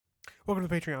Welcome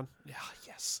to the Patreon. Yeah,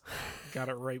 yes. Got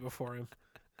it right before him.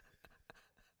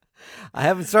 I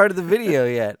haven't started the video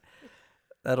yet.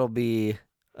 That'll be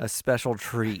a special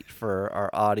treat for our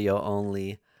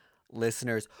audio-only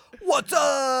listeners. What's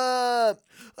up?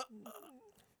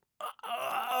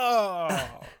 Oh.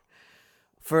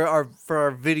 For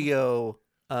our video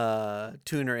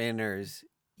tuner inners,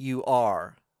 you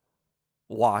are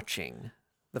watching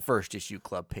the First Issue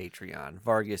Club Patreon.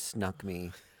 Vargas snuck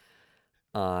me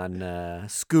on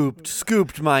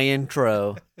scooped my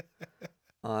intro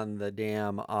on the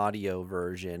damn audio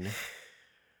version.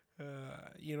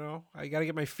 I got to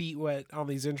get my feet wet on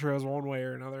these intros one way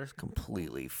or another.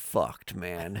 Completely fucked,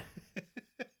 man.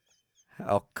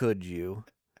 How could you?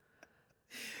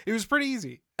 It was pretty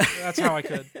easy. That's how I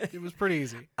could. It was pretty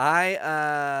easy.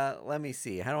 Let me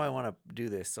see. How do I want to do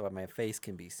this so my face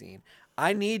can be seen?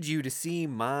 I need you to see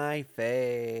my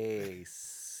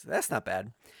face. That's not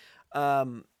bad.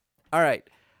 All right.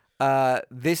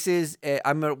 This is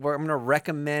I'm gonna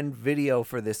recommend video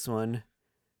for this one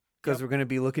because we're gonna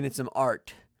be looking at some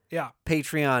art. Yeah.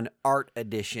 Patreon art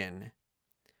edition.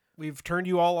 We've turned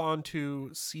you all on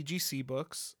to CGC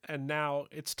books, and now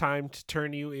it's time to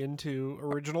turn you into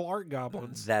original art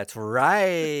goblins. That's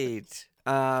right.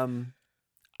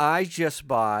 I just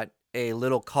bought a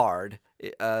little card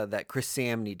that Chris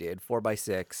Samney did,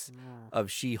 4x6, of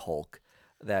She-Hulk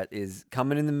that is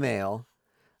coming in the mail.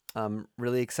 I'm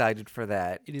really excited for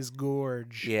that. It is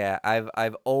gorge. Yeah,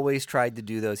 I've always tried to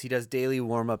do those. He does daily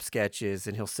warm-up sketches,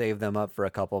 and he'll save them up for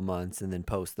a couple months and then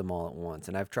post them all at once.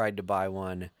 And I've tried to buy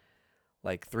one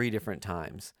like 3 different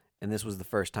times, and this was the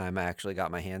first time I actually got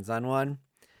my hands on one.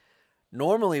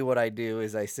 Normally what I do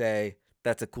is I say,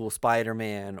 that's a cool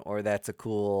Spider-Man or that's a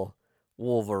cool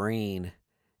Wolverine,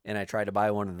 and I try to buy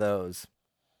one of those.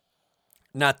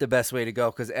 Not the best way to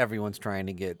go because everyone's trying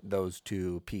to get those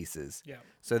 2 pieces. Yeah.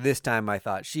 So this time I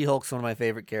thought She-Hulk's one of my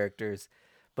favorite characters,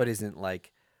 but isn't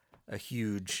like a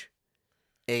huge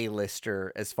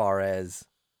A-lister as far as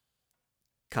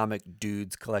comic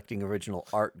dudes collecting original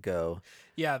art go.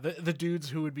 Yeah, the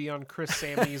dudes who would be on Chris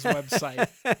Samney's website.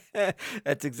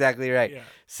 That's exactly right. Yeah.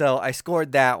 So I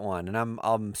scored that one, and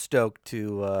I'm stoked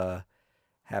to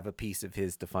have a piece of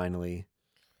his to finally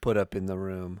put up in the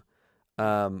room.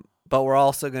 But we're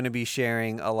also going to be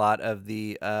sharing a lot of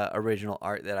the original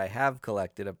art that I have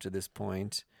collected up to this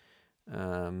point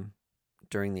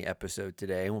during the episode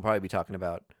today. And we'll probably be talking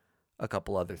about a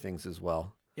couple other things as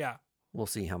well. Yeah. We'll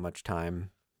see how much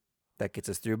time that gets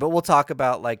us through. But we'll talk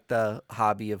about like the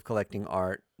hobby of collecting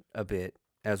art a bit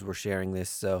as we're sharing this.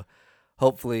 So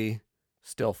hopefully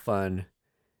still fun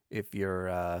if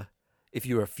you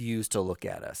refuse to look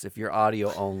at us, if you're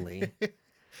audio only.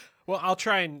 Well, I'll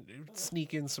try and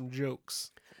sneak in some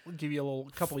jokes. We'll give you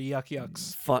a couple of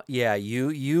yucks. Fun. Yeah,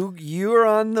 you are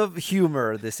on the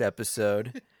humor this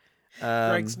episode.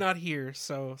 Greg's not here,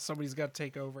 so somebody's got to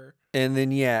take over. And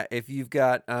then if you've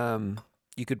got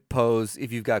you could pose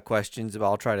if you've got questions.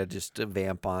 I'll try to just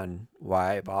vamp on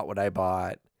why I bought what I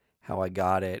bought, how I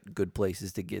got it, good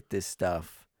places to get this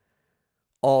stuff,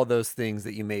 all those things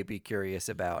that you may be curious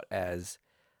about as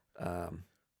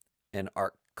an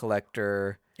art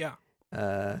collector. Yeah.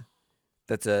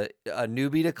 That's a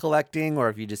newbie to collecting, or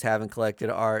if you just haven't collected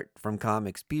art from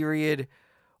comics, period,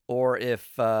 or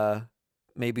if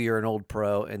maybe you're an old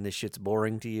pro and this shit's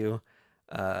boring to you,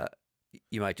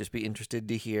 you might just be interested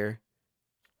to hear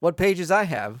what pages I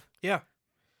have. Yeah.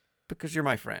 Because you're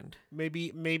my friend.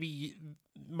 Maybe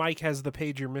Mike has the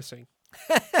page you're missing.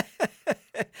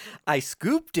 I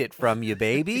scooped it from you,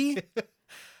 baby.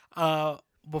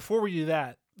 Before we do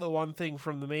that, the one thing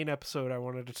from the main episode I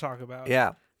wanted to talk about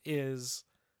is,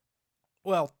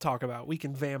 we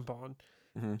can vamp on,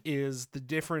 is the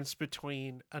difference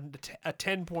between a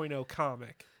 10.0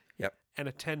 comic and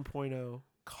a 10.0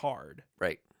 card.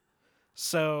 Right.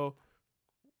 So,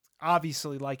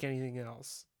 obviously, like anything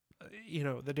else,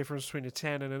 the difference between a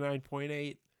 10 and a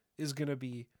 9.8 is going to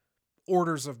be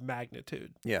orders of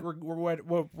magnitude. Yeah.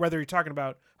 Whether you're talking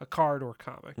about a card or a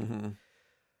comic. Mm-hmm.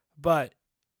 But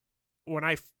when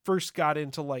I first got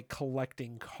into like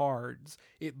collecting cards,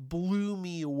 it blew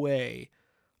me away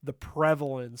the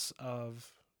prevalence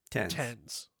of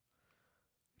tens.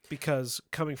 Because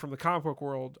coming from the comic book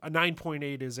world, a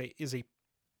 9.8 is a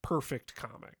perfect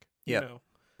comic. Yeah.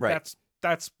 Right.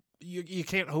 That's you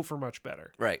can't hope for much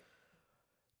better. Right.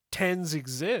 Tens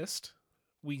exist.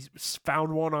 We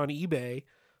found one on eBay.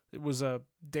 It was a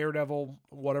Daredevil,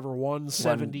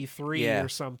 173 or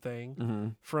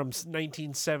something from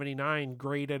 1979,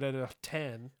 graded at a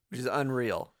 10, which is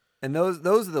unreal. And those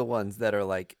are the ones that are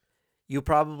like, you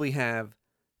probably have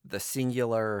the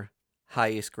singular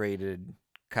highest graded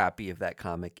copy of that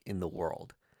comic in the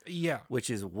world. Yeah.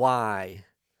 Which is why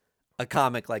a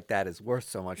comic like that is worth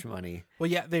so much money.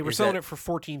 Well, yeah, they were selling it for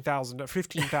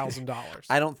 $15,000.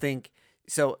 I don't think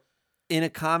so. In a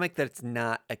comic that's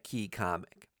not a key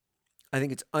comic, I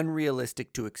think it's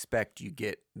unrealistic to expect you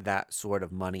get that sort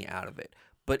of money out of it.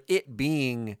 But it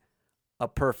being a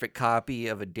perfect copy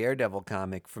of a Daredevil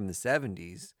comic from the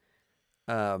 70s,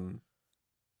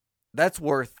 that's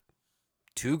worth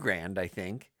 $2,000, I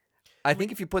think. I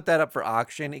think if you put that up for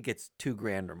auction, it gets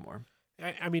 $2,000 or more.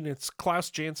 I mean, it's Klaus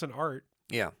Janson art.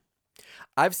 Yeah.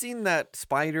 I've seen that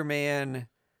Spider-Man,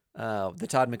 the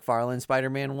Todd McFarlane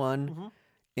Spider-Man one,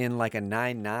 in like a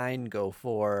 9.9 go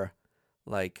for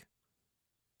like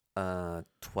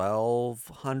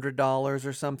 $1,200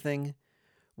 or something,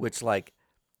 which like,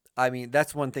 I mean,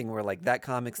 that's one thing where like that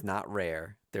comic's not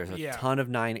rare. There's a ton of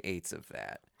 9.8s of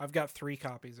that. I've got 3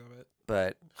 copies of it.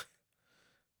 But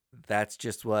that's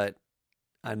just what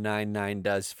a 9.9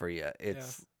 does for you.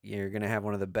 You're going to have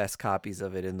one of the best copies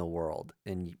of it in the world.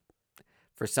 And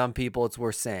for some people, it's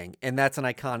worth saying. And that's an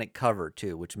iconic cover,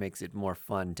 too, which makes it more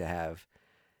fun to have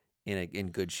in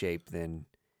good shape than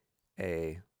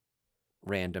a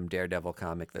random Daredevil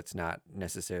comic that's not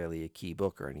necessarily a key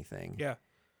book or anything. Yeah.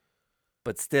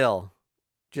 But still,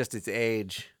 just its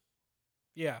age.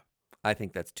 Yeah. I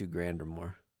think that's $2,000 or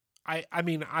more. I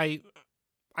mean, I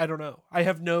don't know. I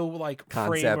have no like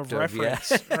concept frame of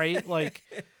reference, right? Like,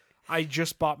 I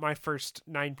just bought my first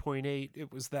 9.8.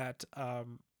 It was that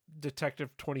Detective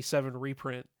 27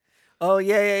 reprint. Oh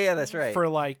yeah, that's right. For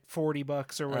like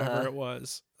 $40 or whatever it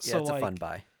was. Yeah, so it's like, a fun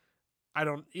buy. I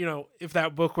don't, if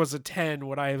that book was a 10,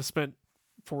 would I have spent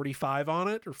 45 on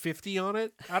it or 50 on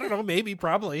it? I don't know, maybe,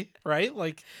 probably, right?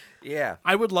 Like, yeah,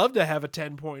 I would love to have a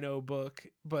 10.0 book,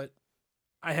 but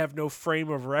I have no frame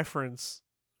of reference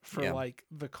for like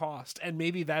the cost. And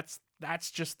maybe that's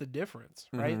just the difference,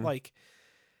 right? Like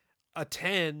a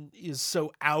 10 is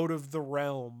so out of the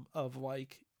realm of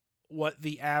like what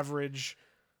the average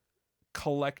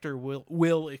collector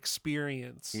will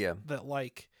experience. Yeah. That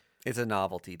like it's a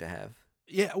novelty to have.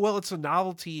 Yeah, well, it's a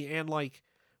novelty, and like,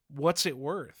 what's it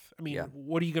worth? I mean,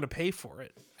 what are you going to pay for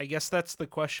it? I guess that's the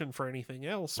question for anything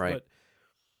else. Right. But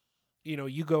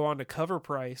you go on to cover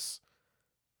price,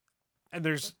 and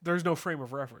there's no frame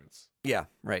of reference. Yeah,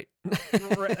 right.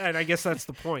 And I guess that's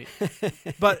the point.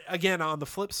 But again, on the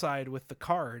flip side, with the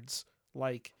cards,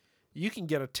 like, you can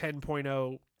get a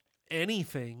 10.0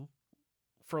 anything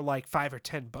for like $5 or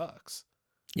 $10.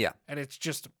 Yeah, and it's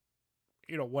just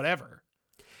whatever.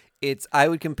 I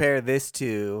would compare this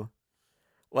to,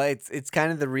 well, it's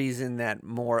kind of the reason that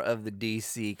more of the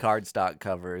DC cardstock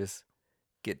covers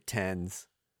get 10s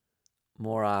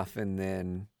more often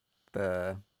than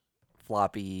the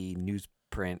floppy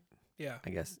newsprint. Yeah, I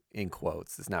guess in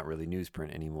quotes. It's not really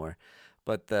newsprint anymore,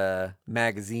 but the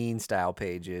magazine style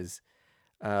pages,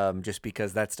 just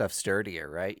because that stuff's sturdier,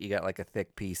 right? You got like a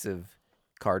thick piece of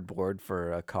cardboard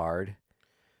for a card.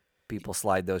 People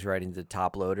slide those right into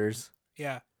top loaders.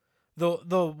 Yeah.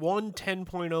 The one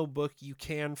 10.0 book you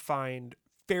can find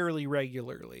fairly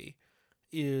regularly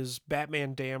is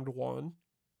Batman Damned 1.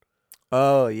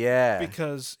 Oh yeah,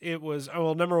 because it was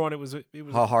number one, it was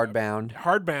hardbound.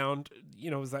 Hardbound,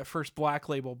 it was that first Black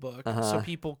Label book, so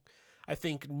people, I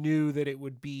think, knew that it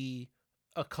would be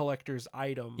a collector's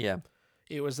item. Yeah,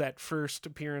 it was that first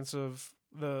appearance of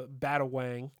the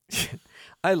Batawang.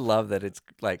 I love that it's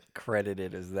like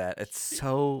credited as that. It's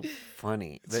so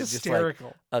funny. It's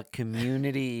hysterical. Just like a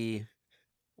community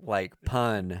like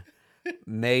pun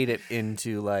made it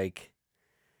into like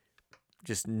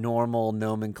just normal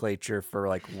nomenclature for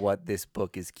like what this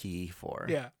book is key for.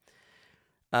 Yeah.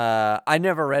 I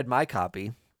never read my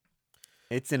copy.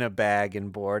 It's in a bag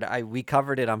and board. We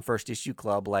covered it on First Issue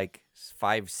Club like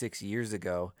 5-6 years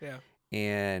ago. Yeah.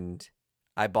 And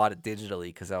I bought it digitally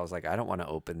because I was like, I don't want to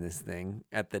open this thing.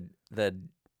 At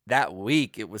that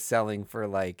week, it was selling for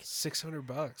like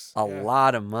 $600. A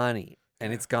lot of money,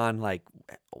 and it's gone like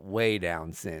way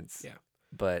down since. Yeah,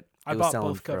 but I was bought selling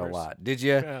both for covers. a lot. Did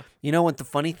you? Yeah. You know what the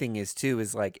funny thing is too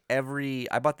is like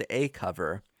I bought the A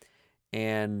cover,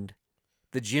 and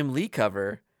the Jim Lee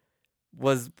cover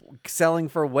was selling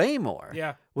for way more.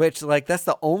 Yeah, which like that's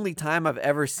the only time I've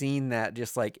ever seen that,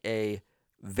 just like a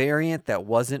variant that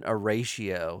wasn't a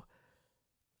ratio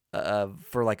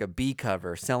for like a B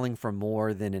cover selling for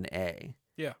more than an A.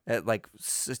 Yeah.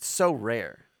 It's so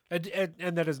rare. And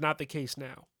that is not the case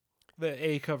now. The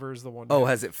A cover is the one. Oh,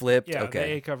 has it flipped? Yeah, okay.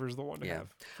 The A cover is the one to have,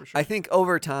 for sure. I think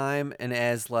over time, and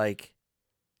as like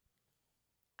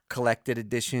collected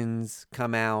editions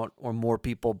come out or more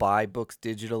people buy books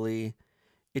digitally,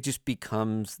 it just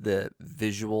becomes the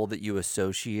visual that you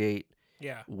associate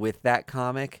with that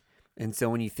comic. And so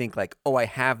when you think like, oh, I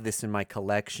have this in my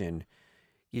collection,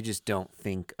 you just don't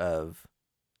think of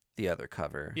the other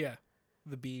cover. Yeah,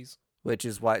 the bees. Which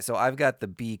is why, so I've got the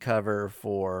B cover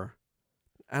for,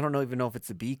 I don't even know if it's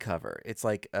a B cover. It's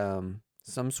like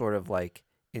some sort of like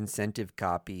incentive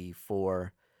copy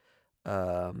for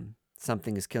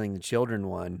Something is Killing the Children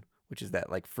one, which is that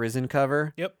like Frizen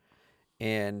cover. Yep.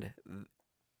 And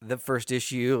the first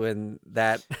issue and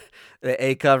that the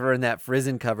A cover and that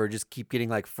Frizen cover just keep getting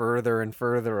like further and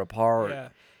further apart. Yeah.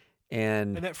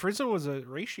 And that Frizen was a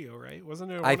ratio, right?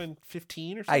 Wasn't it 1 in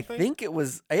 15 or something? I think it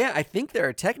was. Yeah, I think there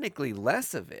are technically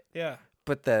less of it. Yeah.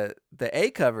 But the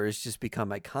A cover has just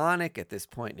become iconic at this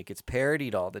point, and it gets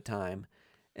parodied all the time.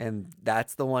 And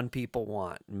that's the one people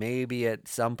want. Maybe at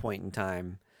some point in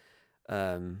time,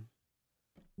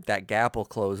 that gap will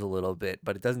close a little bit,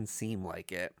 but it doesn't seem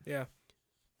like it. Yeah.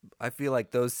 I feel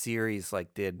like those series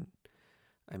like did.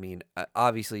 I mean,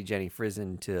 obviously Jenny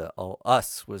Frizen to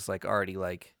us was like already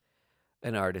like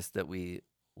an artist that we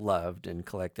loved and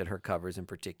collected her covers in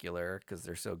particular because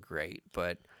they're so great.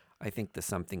 But I think the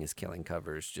Something is Killing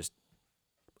covers just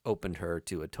opened her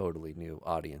to a totally new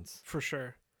audience. For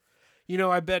sure.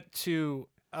 I bet too,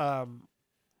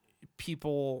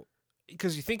 people,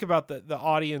 because you think about the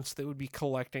audience that would be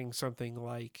collecting something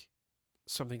like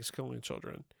Something is Killing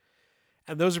Children.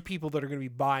 And those are people that are going to be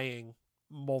buying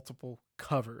multiple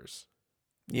covers.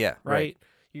 Yeah. Right?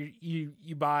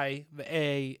 You buy the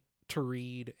A to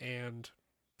read and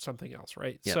something else,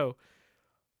 right? Yep. So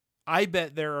I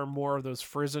bet there are more of those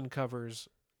Frizen covers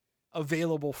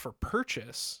available for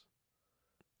purchase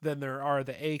than there are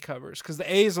the A covers, because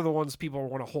the A's are the ones people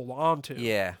want to hold on to.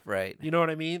 Yeah, right. You know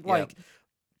what I mean? Yep. Like,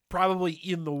 probably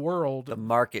in the world, the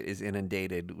market is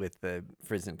inundated with the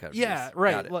Frizen covers. Yeah,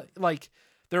 right. Like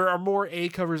there are more A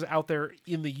covers out there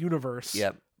in the universe.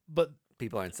 Yep. But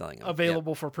people aren't selling them.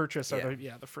 Available for purchase.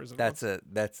 Yeah. The Frizen.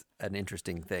 That's an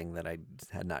interesting thing that I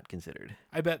had not considered.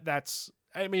 I bet that's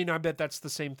the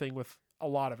same thing with a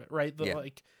lot of it, right?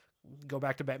 Like, go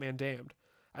back to Batman Damned.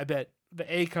 I bet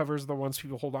the A covers are the ones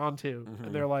people hold on to,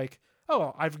 and they're like,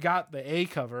 "Oh, I've got the A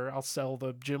cover. I'll sell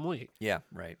the Jim Lee." Yeah,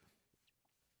 right.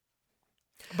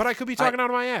 But I could be talking out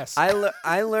of my ass.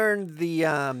 I learned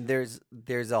the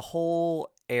there's a whole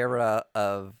era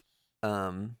of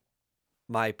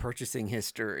my purchasing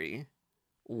history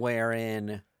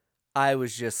wherein I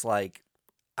was just like,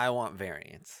 I want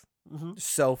variants. Mm-hmm.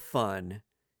 So fun.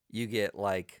 You get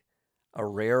like a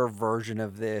rare version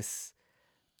of this.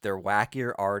 They're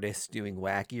wackier artists doing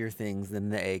wackier things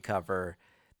than the A cover.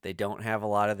 They don't have a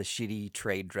lot of the shitty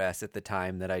trade dress at the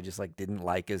time that I just like didn't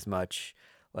like as much.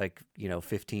 Like,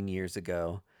 15 years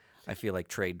ago. I feel like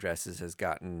trade dresses has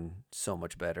gotten so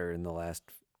much better in the last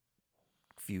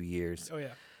few years. Oh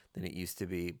yeah. Than it used to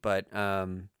be. But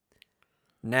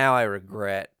now I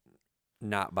regret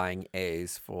not buying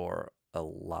A's for a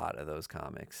lot of those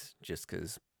comics just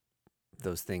because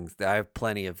those things. I have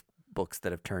plenty of books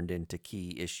that have turned into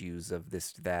key issues of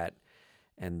this, that,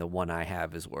 and the one I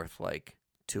have is worth like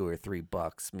 $2 or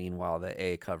 $3. Meanwhile, the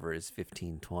A cover is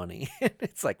 $15-$20.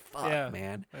 It's like, fuck,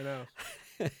 man. I know.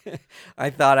 I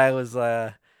thought I was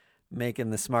making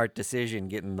the smart decision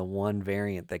getting the one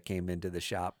variant that came into the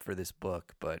shop for this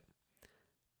book, but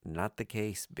not the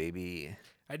case, baby.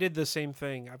 I did the same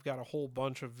thing. I've got a whole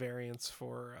bunch of variants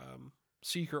for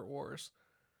Secret Wars,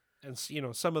 and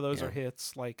some of those are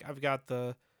hits. Like, I've got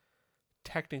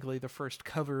technically the first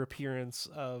cover appearance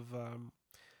of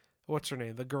what's her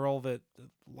name, the girl that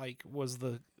like was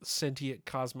the sentient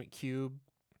cosmic cube.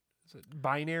 Is it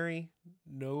Binary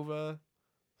Nova?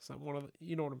 One of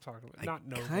you know what I'm talking about? Not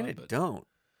Nova. I kind of don't.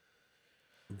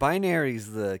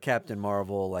 Binary's the Captain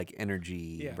Marvel like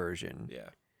energy version. Yeah,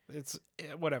 it's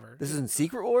whatever. This is in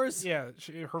Secret Wars. Yeah,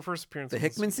 her first appearance. The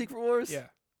Hickman Secret Wars. Yeah.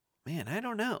 Man, I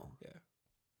don't know. Yeah.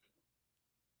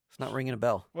 It's not ringing a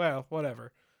bell. Well,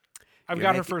 whatever. I've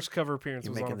got her first cover appearance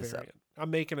was on a variant.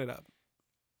 I'm making it up.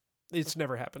 It's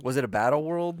never happened. Was it a Battle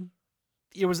World?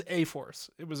 It was A-Force.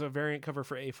 It was a variant cover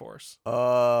for A-Force.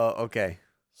 Oh, okay.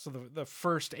 So the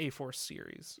first A-Force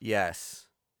series. Yes.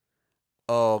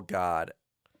 Oh, God.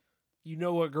 You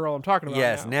know what girl I'm talking about.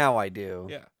 Yes, now I do.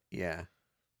 Yeah. Yeah.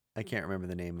 I can't remember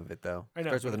the name of it, though. I know.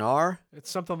 Starts with an R? It's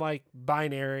something like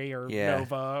Binary or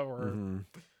Nova or...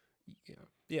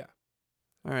 Yeah.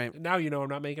 All right. Now you know I'm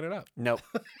not making it up. Nope.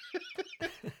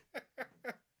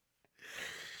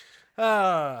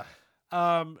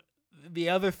 The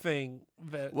other thing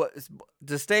that...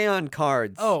 To stay on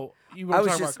cards... Oh, you want to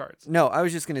talk about cards? No, I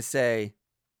was just going to say,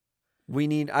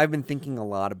 I've been thinking a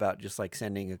lot about just like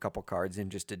sending a couple cards in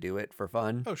just to do it for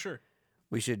fun. Oh, sure.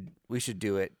 We should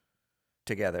do it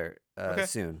together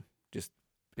soon. Just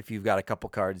if you've got a couple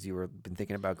cards you were been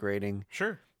thinking about grading.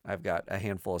 Sure. I've got a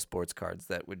handful of sports cards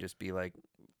that would just be like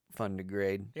fun to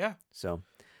grade. Yeah. So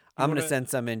I'm going to send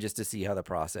some in just to see how the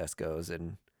process goes,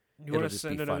 and you want to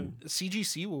send it in.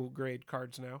 CGC will grade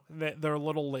cards now. Their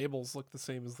little labels look the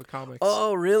same as the comics.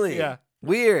 Oh, really? Yeah.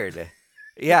 Weird.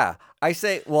 Yeah. I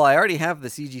already have the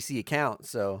CGC account,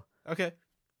 so okay.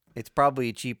 It's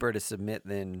probably cheaper to submit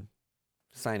than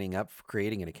signing up for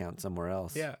creating an account somewhere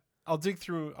else. Yeah. I'll dig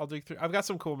through. I've got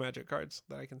some cool Magic cards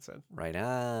that I can send. Right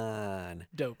on.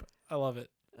 Dope. I love it.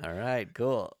 All right.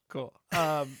 Cool. Cool.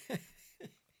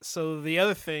 So the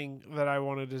other thing that I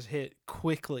wanted to hit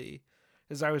quickly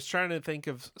is I was trying to think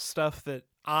of stuff that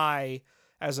I,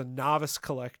 as a novice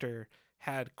collector,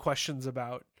 had questions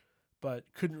about, but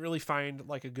couldn't really find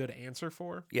like a good answer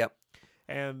for. Yep.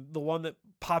 And the one that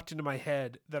popped into my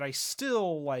head that I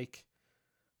still like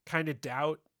kind of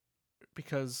doubt,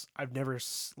 because I've never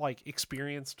like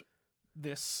experienced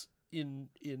this in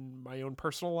my own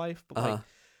personal life, but like,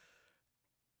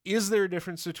 is there a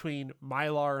difference between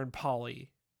Mylar and Poly?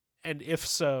 And if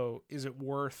so, is it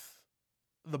worth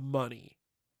the money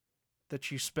that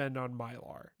you spend on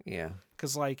Mylar? Yeah.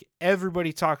 Because like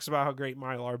everybody talks about how great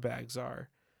Mylar bags are.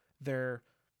 They're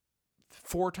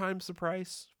 4 times the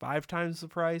price, 5 times the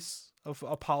price of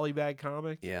a Poly bag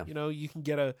comic. Yeah. You know, you can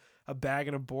get a bag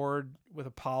and a board with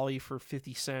a Poly for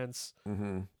 50 cents,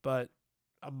 but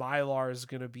a Mylar is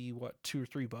going to be what, $2 or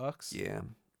 $3? Yeah.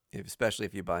 Especially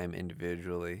if you buy them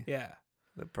individually. Yeah.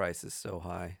 The price is so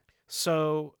high.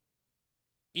 So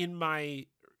in my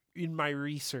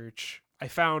research, I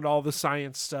found all the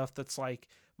science stuff that's like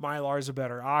Mylar is a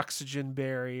better oxygen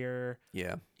barrier.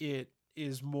 Yeah. It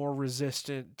is more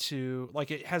resistant to,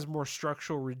 like, it has more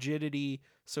structural rigidity,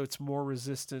 so it's more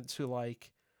resistant to like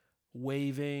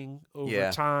waving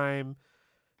over time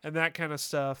and that kind of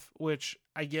stuff, which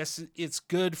I guess it's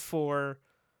good for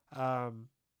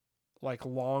like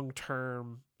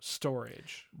long-term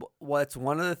storage. What's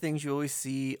one of the things you always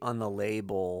see on the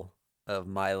label of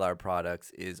Mylar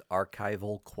products is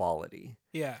archival quality.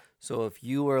 Yeah. So if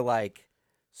you were like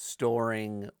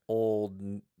storing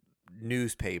old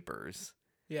newspapers,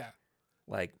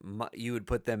 like you would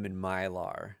put them in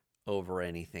Mylar over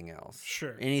anything else.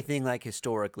 Sure. Anything like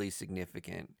historically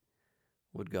significant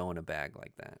would go in a bag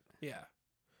like that. Yeah.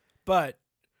 But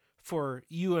for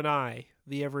you and I,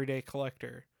 the everyday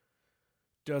collector,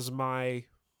 does my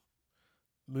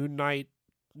Moon Knight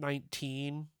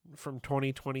 19 from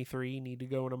 2023 need to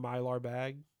go in a Mylar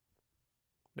bag?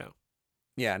 No.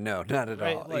 Yeah, no, not at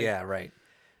all. Like, yeah, right.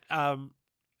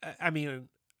 I mean,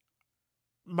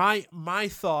 my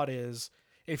thought is,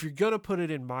 if you're going to put it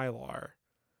in Mylar,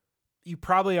 you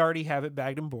probably already have it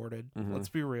bagged and boarded. Let's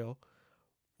be real.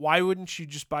 Why wouldn't you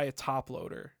just buy a top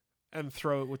loader and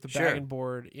throw it with the bag and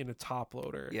board in a top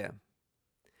loader? Yeah.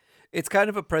 It's kind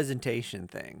of a presentation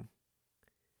thing.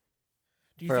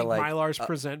 Do you think like, Mylars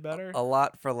present better? A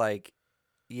lot for like,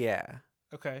 yeah.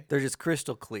 Okay. They're just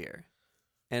crystal clear.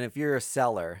 And if you're a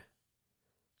seller,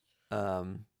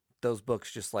 those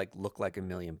books just like look like $1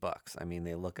 million. I mean,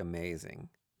 they look amazing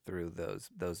through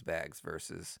those bags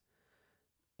versus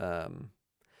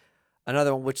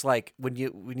another one, which like when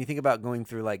you think about going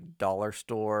through like dollar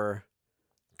store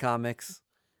comics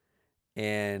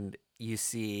and you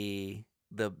see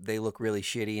they look really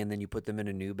shitty, and then you put them in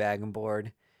a new bag and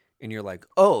board, and you're like,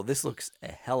 oh, this looks a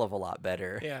hell of a lot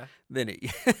better than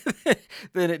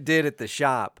it did at the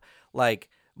shop. Like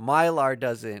Mylar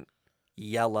doesn't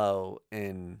yellow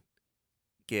and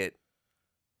get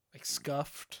like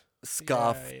scuffed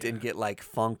and get like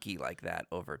funky like that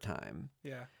over time.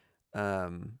 Yeah.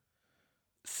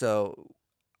 So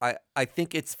I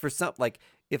think it's for some, like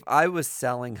if I was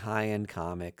selling high-end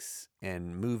comics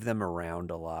and move them around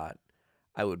a lot,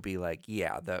 I would be like,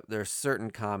 yeah, there's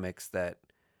certain comics that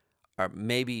are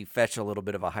maybe fetch a little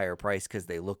bit of a higher price because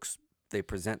they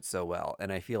present so well,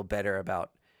 and I feel better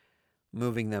about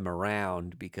moving them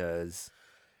around because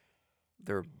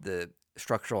the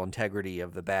structural integrity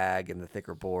of the bag and the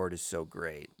thicker board is so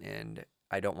great, and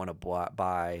I don't want to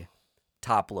buy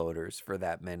top loaders for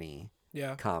that many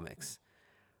comics.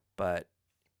 But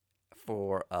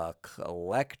for a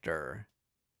collector,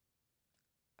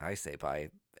 I say buy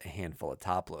a handful of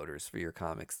top loaders for your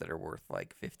comics that are worth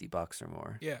like $50 or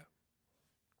more. Yeah.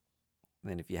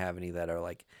 And if you have any that are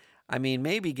like, I mean,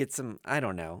 maybe get some, I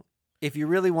don't know. If you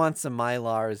really want some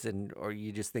Mylars or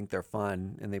you just think they're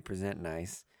fun and they present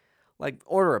nice, like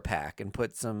order a pack and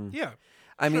put some. Yeah.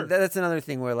 I mean, that's another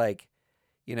thing where like,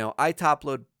 you know, I top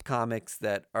load comics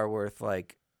that are worth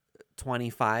like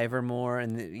 25 or more.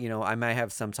 And, you know, I might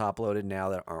have some top loaded now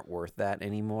that aren't worth that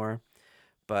anymore.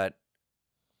 But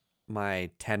my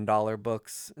 $10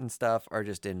 books and stuff are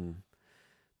just in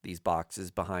these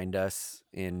boxes behind us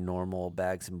in normal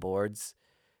bags and boards.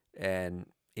 And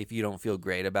if you don't feel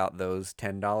great about those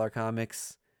 $10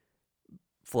 comics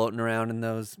floating around in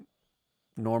those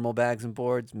normal bags and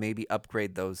boards, maybe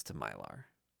upgrade those to Mylar.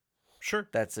 Sure.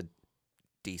 That's a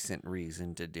decent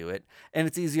reason to do it. And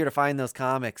it's easier to find those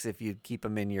comics if you keep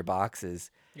them in your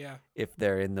boxes. Yeah. If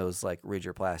they're in those like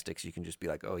rigid plastics, you can just be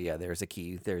like, oh yeah, there's a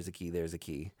key, there's a key, there's a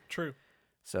key. True.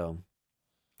 So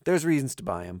there's reasons to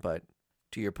buy them, but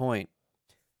to your point,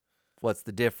 what's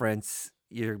the difference?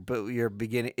 You're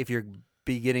beginning, if you're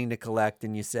beginning to collect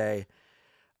and you say,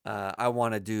 I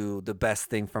want to do the best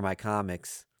thing for my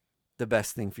comics, the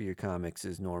best thing for your comics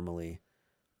is normally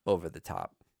over the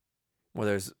top.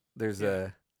 Well, there's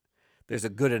a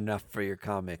good enough for your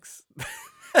comics.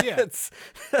 Yeah.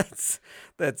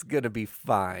 that's gonna be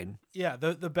fine. Yeah,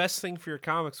 the best thing for your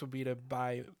comics would be to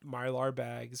buy Mylar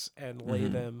bags and lay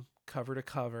them cover to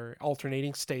cover,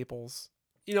 alternating staples.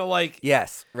 You know, like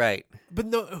yes, right. But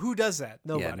no, who does that?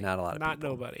 Nobody. Yeah, not a lot of not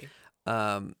people. Nobody.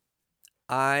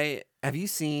 Have you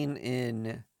seen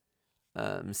in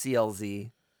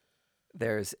CLZ?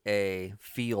 There's a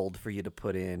field for you to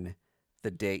put in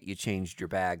the date you changed your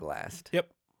bag last.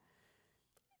 Yep.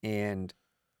 And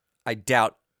I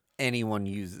doubt anyone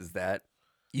uses that.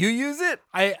 You use it?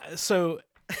 I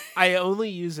only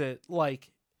use it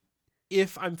like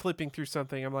if I'm flipping through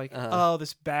something, I'm like, oh,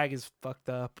 this bag is fucked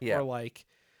up. Yeah. Or like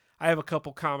I have a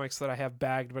couple comics that I have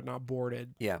bagged but not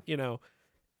boarded. Yeah. You know,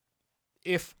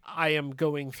 if I am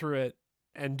going through it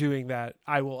and doing that,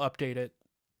 I will update it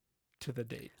to the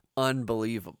date.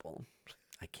 Unbelievable.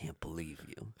 I can't believe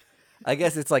you. I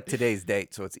guess it's like today's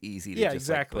date, so it's easy to just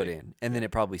like put in. And then it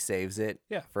probably saves it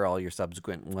for all your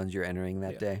subsequent ones you're entering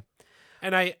that day.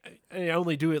 And I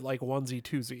only do it like onesie,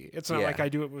 twosie. It's not like I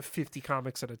do it with 50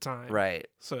 comics at a time. Right.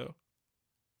 So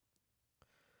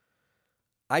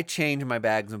I change my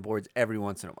bags and boards every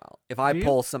once in a while. If I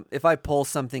pull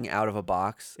something out of a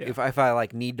box, if I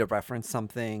like need to reference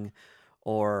something,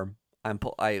 or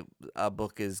a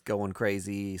book is going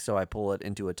crazy, so I pull it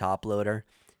into a top loader,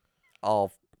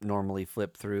 I'll normally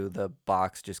flip through the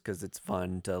box just because it's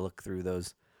fun to look through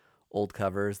those old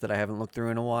covers that I haven't looked through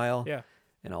in a while. Yeah.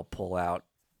 And I'll pull out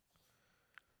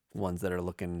ones that are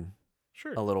looking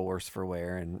a little worse for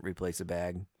wear and replace a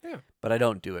bag. Yeah. But I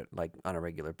don't do it like on a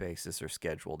regular basis or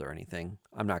scheduled or anything.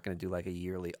 I'm not going to do like a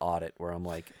yearly audit where I'm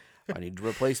like, I need to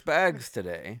replace bags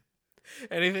today.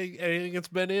 Anything that's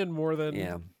been in more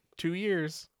than 2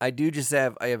 years. I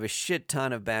have a shit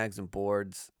ton of bags and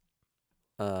boards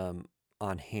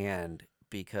on hand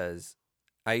because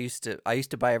I used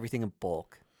to buy everything in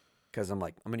bulk because I'm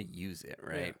like, I'm going to use it,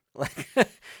 right? Yeah. Like,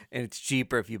 and it's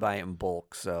cheaper if you buy it in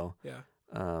bulk. So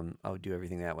I would do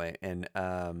everything that way. And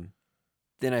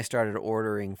then I started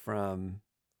ordering from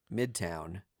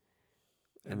Midtown,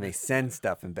 and they send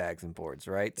stuff in bags and boards,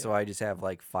 right? Yeah. So I just have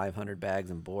like 500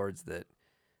 bags and boards that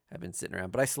have been sitting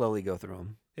around, but I slowly go through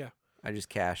them. Yeah. I just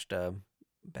cashed a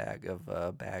bag of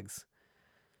bags.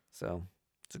 So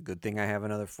it's a good thing I have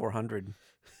another 400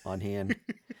 on hand.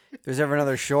 If there's ever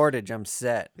another shortage, I'm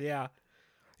set. Yeah.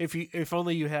 If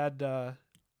only you had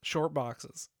short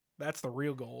boxes. That's the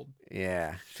real gold.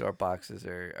 Yeah, short boxes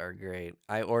are great.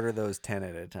 I order those 10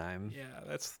 at a time. Yeah,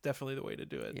 that's definitely the way to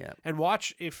do it. Yeah. And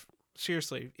watch if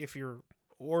you're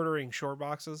ordering short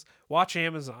boxes, watch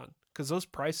Amazon because those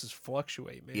prices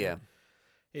fluctuate, man. Yeah.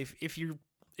 If you're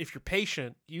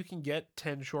patient, you can get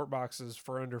 10 short boxes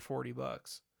for under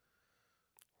 $40.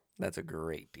 That's a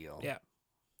great deal. Yeah.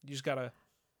 You just gotta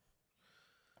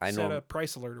set a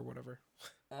price alert or whatever.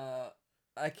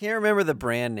 I can't remember the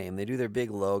brand name. They do their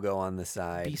big logo on the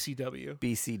side.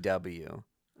 BCW.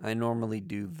 I normally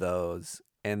do those,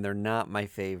 and they're not my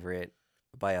favorite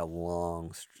by a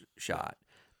long shot,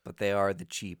 but they are the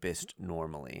cheapest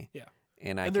normally. Yeah.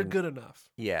 And they're good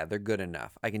enough. Yeah, they're good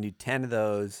enough. I can do 10 of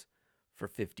those for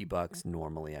 $50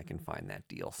 normally. I can find that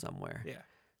deal somewhere. Yeah.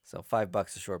 So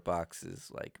 $5 a short box is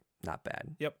like not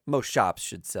bad. Yep. Most shops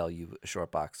should sell you a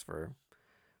short box for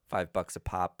 $5 a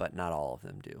pop, but not all of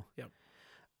them do. Yep.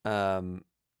 I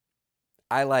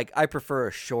prefer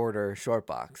a shorter short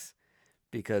box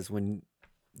because when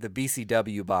the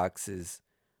BCW boxes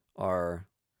are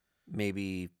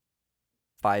maybe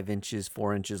 5 inches,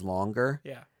 4 inches longer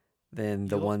than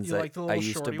the ones that I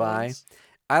used to buy. Ones?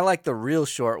 I like the real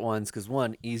short ones because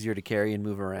 1, easier to carry and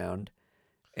move around,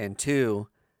 and 2,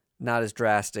 not as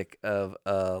drastic of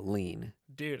a lean.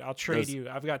 Dude, I'll trade you.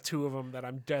 I've got 2 of them that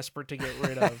I'm desperate to get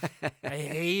rid of. I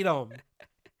hate them.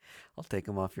 I'll take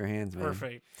them off your hands, man.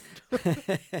 Perfect.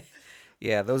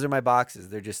 Yeah, those are my boxes.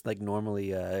 They're just like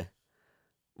normally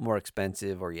more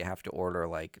expensive, or you have to order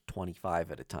like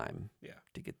 25 at a time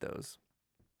to get those.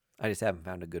 I just haven't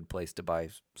found a good place to buy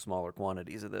smaller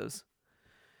quantities of those.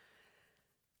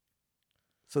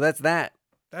 So that's that.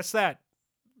 That's that.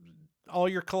 All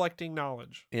your collecting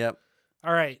knowledge. Yep.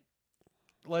 All right.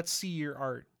 Let's see your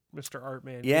art, Mr.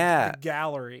 Artman. Yeah. The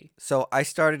gallery. So I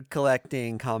started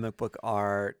collecting comic book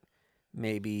art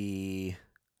maybe,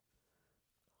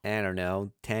 I don't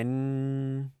know,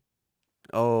 10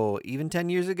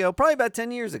 years ago. Probably about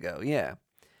 10 years ago, yeah.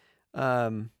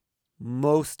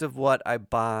 Most of what I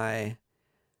buy,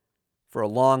 for a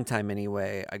long time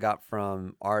anyway, I got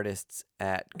from artists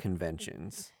at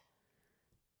conventions.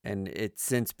 And it's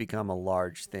since become a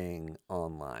large thing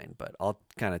online. But I'll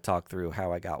kind of talk through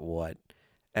how I got what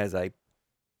as I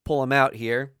pull them out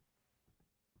here.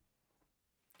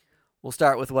 We'll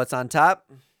start with what's on top.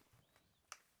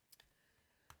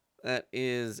 That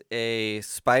is a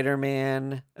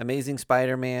Spider-Man, Amazing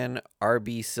Spider-Man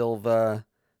RB Silva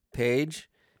page.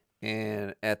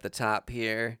 And at the top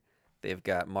here,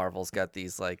 Marvel's got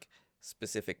these like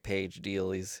specific page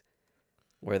dealies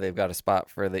where they've got a spot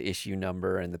for the issue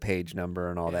number and the page number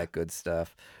and all that good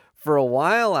stuff. For a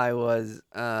while, I was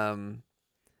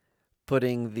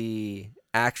putting the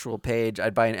actual page.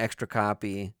 I'd buy an extra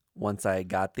copy once I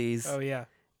got these. Oh, yeah.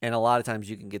 And a lot of times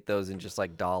you can get those in just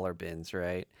like dollar bins,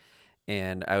 right?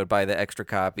 And I would buy the extra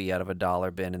copy out of a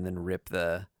dollar bin and then rip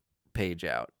the page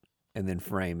out and then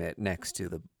frame it next to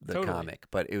the comic.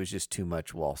 But it was just too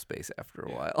much wall space after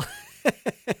a while.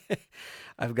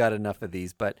 I've got enough of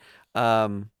these, but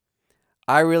I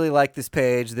really like this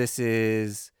page. This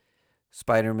is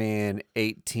Spider-Man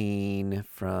 18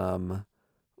 from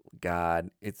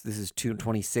this is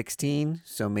 2016,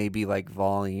 so maybe like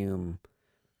volume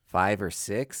 5 or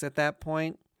 6 at that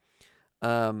point.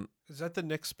 Is that the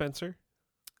Nick Spencer?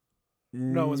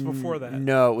 No, it was before that.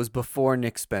 No, it was before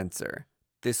Nick Spencer.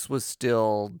 This was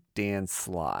still Dan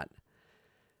Slott.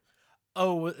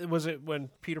 Oh, was it when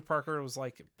Peter Parker was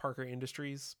like Parker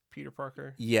Industries? Peter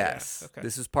Parker? Yes. Yeah, okay.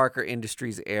 This is Parker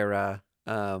Industries era.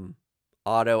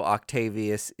 Otto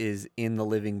Octavius is in the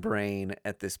living brain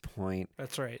at this point.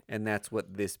 That's right. And that's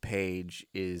what this page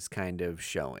is kind of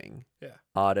showing. Yeah.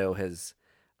 Otto has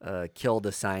killed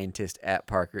a scientist at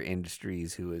Parker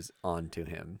Industries who is onto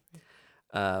him.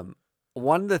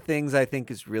 One of the things I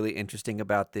think is really interesting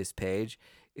about this page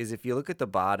is if you look at the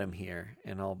bottom here,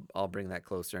 and I'll bring that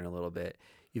closer in a little bit,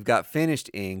 you've got finished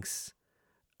inks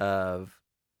of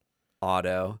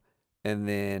Otto, and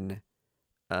then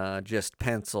just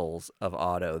pencils of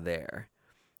Otto there.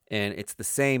 And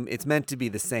it's meant to be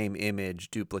the same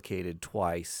image duplicated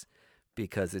twice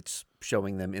because it's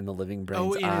showing them in the living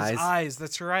brain's eyes. Oh, in his eyes,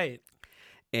 that's right.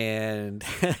 And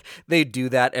they do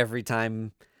that every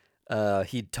time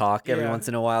he'd talk every once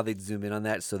in a while. They'd zoom in on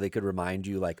that so they could remind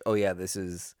you, like, oh yeah, this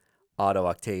is Otto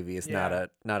Octavius, not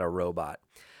a robot.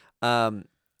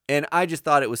 And I just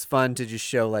thought it was fun to just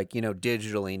show, like,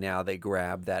 digitally now they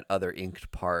grab that other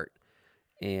inked part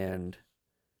and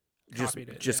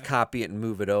just copy it and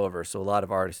move it over. So a lot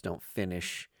of artists don't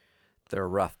finish their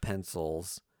rough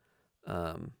pencils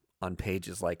on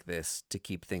pages like this to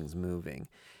keep things moving.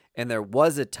 And there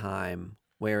was a time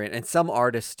and some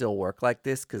artists still work like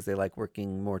this because they like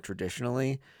working more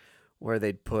traditionally, where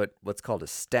they'd put what's called a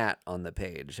stat on the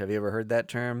page. Have you ever heard that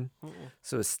term? Mm-mm.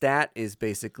 So a stat is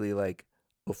basically like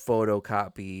a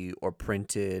photocopy or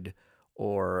printed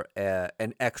or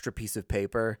an extra piece of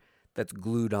paper that's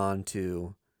glued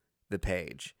onto the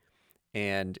page.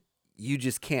 And you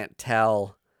just can't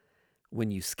tell when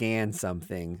you scan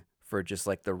something for just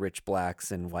like the rich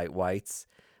blacks and whites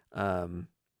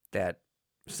that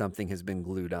something has been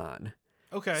glued on.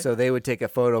 Okay. So they would take a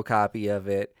photocopy of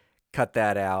it, cut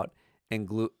that out, and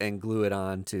glue it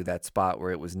on to that spot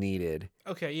where it was needed.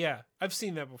 Okay, yeah. I've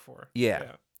seen that before.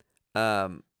 Yeah.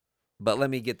 But let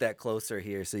me get that closer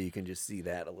here so you can just see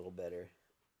that a little better.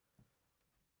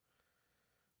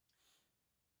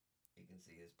 You can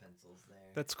see his pencils there.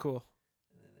 That's cool.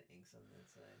 And then the ink's on that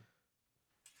side.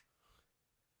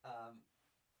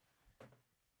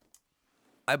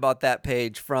 I bought that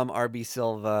page from RB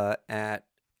Silva at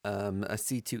a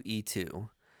C2E2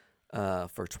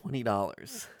 for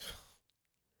 $20.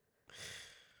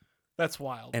 That's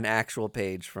wild. An actual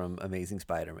page from Amazing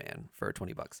Spider-Man for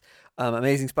 $20.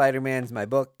 Amazing Spider-Man is my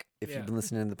book. If you've been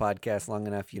listening to the podcast long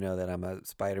enough, you know that I'm a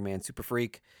Spider-Man super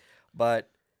freak. But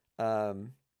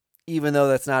even though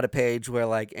that's not a page where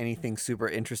like anything super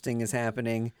interesting is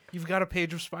happening, you've got a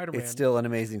page of Spider-Man. It's still an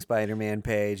Amazing Spider-Man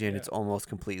page, and it's almost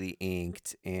completely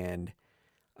inked. And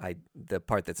the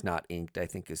part that's not inked, I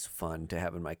think, is fun to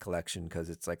have in my collection because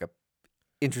it's like a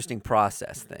interesting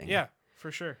process thing. Yeah,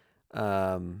 for sure.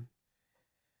 And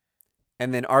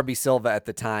then RB Silva at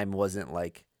the time wasn't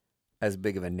like as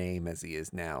big of a name as he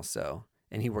is now. So,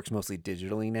 and he works mostly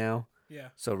digitally now. Yeah.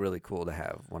 So really cool to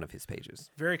have one of his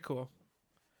pages. Very cool.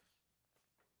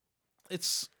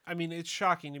 It's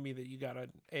shocking to me that you got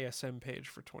an ASM page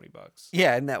for $20.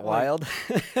 Yeah, isn't that wild?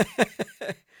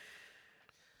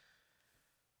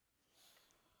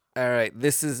 All right,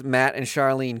 this is Matt and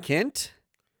Charlene Kent,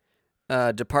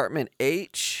 Department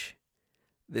H.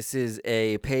 This is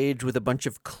a page with a bunch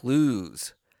of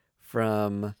clues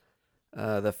from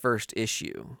the first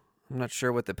issue. I'm not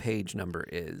sure what the page number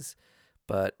is,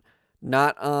 but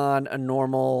not on a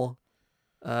normal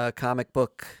comic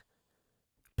book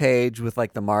page with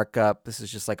like the markup. This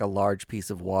is just like a large piece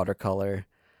of watercolor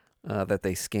that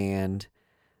they scanned.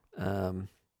 And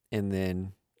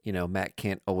then, Matt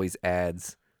Kent always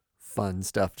adds fun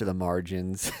stuff to the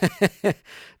margins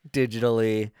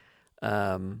digitally.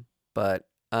 But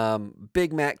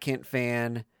big Matt Kent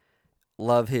fan,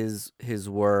 love his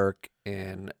work,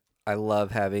 and I love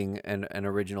having an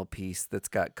original piece that's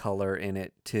got color in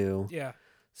it too. Yeah.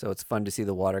 So it's fun to see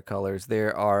the watercolors.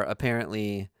 There are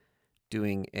apparently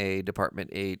doing a Department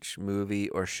H movie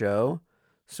or show,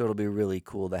 so it'll be really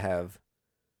cool to have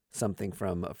something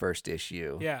from a first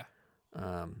issue. Yeah.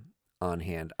 On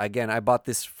hand. Again, I bought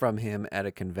this from him at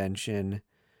a convention.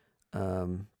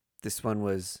 This one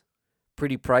was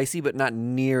pretty pricey, but not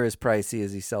near as pricey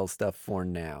as he sells stuff for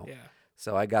now. Yeah.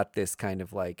 So I got this kind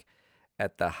of like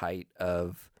at the height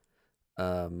of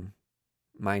mind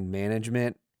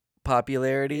management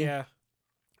popularity. Yeah.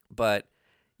 But,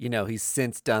 he's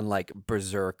since done like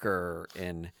Berserker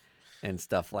and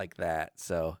stuff like that.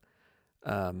 So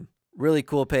really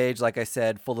cool page, like I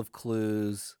said, full of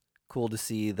clues. Cool to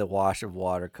see the wash of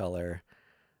watercolor.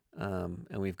 And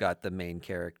we've got the main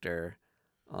character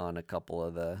on a couple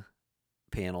of the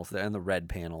panels there, and the red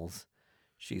panels.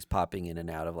 She's popping in and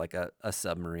out of like a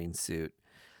submarine suit.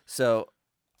 So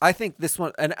I think this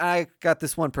one, and I got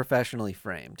this one professionally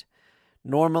framed.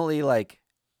 Normally, like,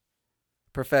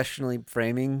 professionally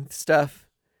framing stuff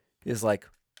is like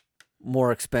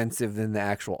more expensive than the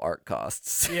actual art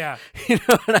costs. Yeah. You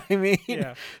know what I mean?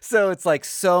 Yeah. So it's like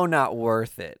so not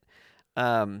worth it.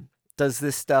 Does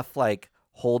this stuff like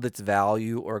hold its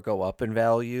value or go up in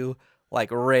value? Like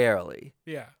rarely.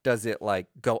 Yeah. Does it like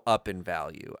go up in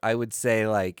value? I would say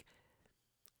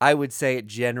it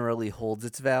generally holds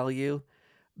its value.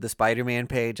 The Spider-Man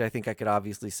page, I think I could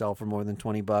obviously sell for more than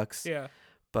 $20. Yeah.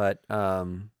 But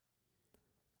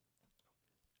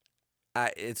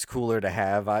it's cooler to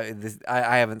have. I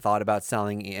haven't thought about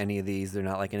selling any of these. They're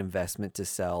not like an investment to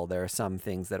sell. There are some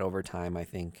things that over time I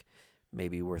think may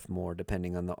be worth more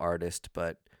depending on the artist,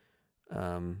 but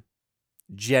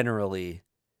generally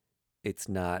it's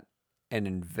not an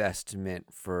investment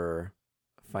for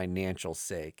financial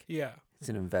sake. Yeah. It's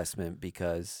an investment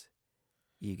because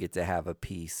you get to have a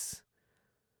piece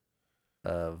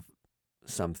of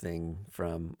something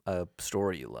from a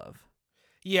story you love.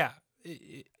 Yeah.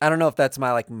 I don't know if that's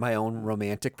my own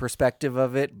romantic perspective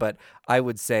of it, but I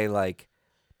would say like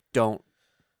don't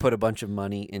put a bunch of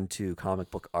money into comic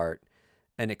book art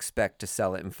and expect to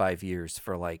sell it in 5 years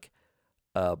for like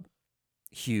a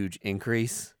huge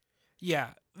increase. Yeah.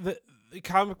 The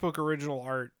comic book original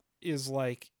art is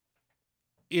like,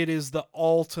 it is the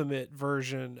ultimate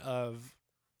version of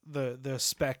the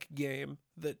spec game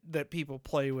that people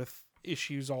play with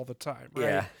issues all the time,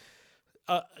 right?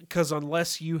 Yeah. Because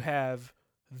unless you have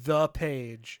the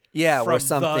page, yeah, from or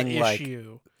something the like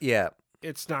issue, yeah,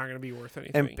 it's not going to be worth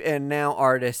anything. And now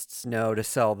artists know to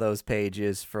sell those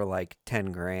pages for like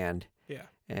 $10,000. Yeah,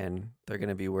 and they're going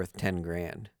to be worth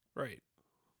 $10,000. Right.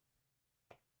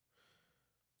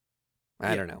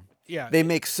 I don't know. Yeah, they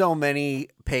make so many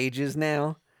pages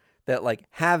now that like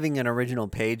having an original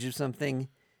page of something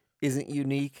isn't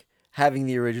unique. Having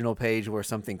the original page where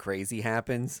something crazy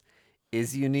happens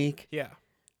is unique. Yeah.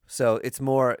 So it's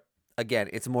more, again,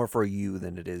 it's more for you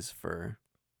than it is for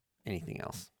anything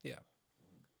else. Yeah.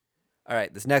 All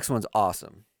right, this next one's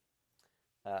awesome.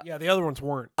 Yeah, the other ones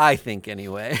weren't. I think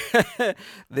anyway.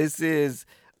 This is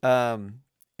the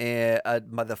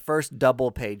first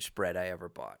double page spread I ever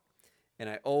bought. And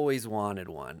I always wanted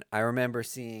one. I remember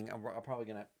seeing, I'm probably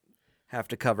going to have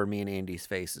to cover me and Andy's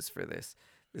faces for this.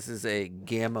 This is a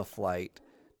Gamma Flight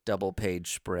double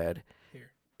page spread.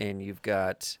 Here. And you've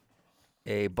got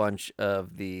a bunch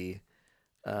of the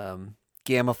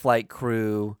Gamma Flight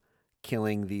crew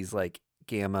killing these like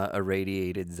gamma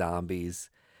irradiated zombies.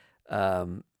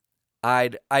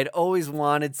 I'd always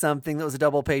wanted something that was a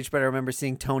double page spread. I remember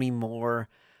seeing Tony Moore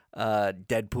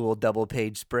Deadpool double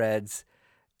page spreads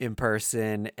in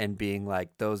person and being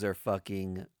like, those are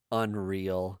fucking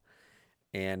unreal.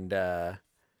 And Land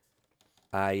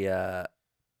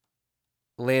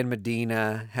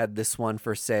Medina had this one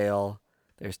for sale.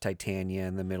 There's Titania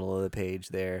in the middle of the page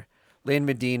there. Land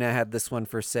Medina had this one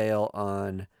for sale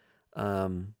on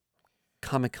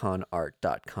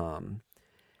ComicConArt.com.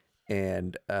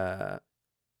 And I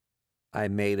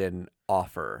made an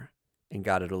offer and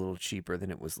got it a little cheaper than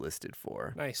it was listed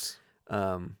for. Nice.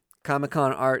 Comic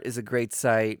Con Art is a great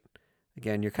site.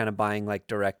 Again, you're kind of buying like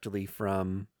directly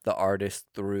from the artist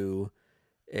through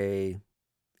a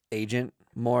agent,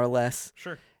 more or less.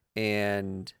 Sure.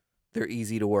 And they're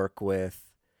easy to work with.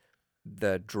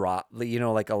 The drop,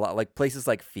 like a lot, like places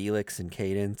like Felix and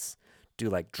Cadence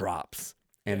do like drops,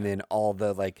 and then all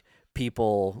the like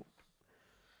people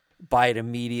buy it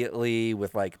immediately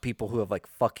with like people who have like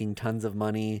fucking tons of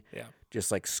money. Yeah.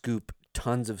 Just like scoop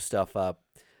tons of stuff up.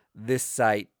 This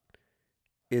site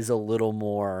is a little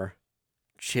more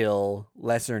chill,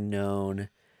 lesser known,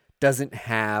 doesn't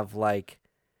have like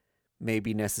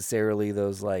maybe necessarily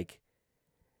those like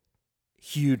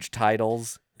huge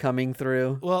titles coming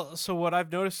through. Well, so what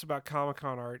I've noticed about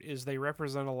Comic-Con Art is they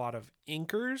represent a lot of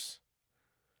inkers.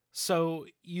 So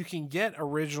you can get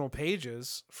original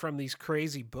pages from these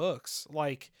crazy books,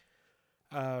 like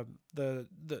the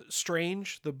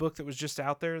Strange, the book that was just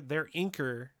out there. Their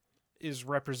inker is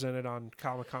represented on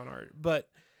Comic-Con Art, but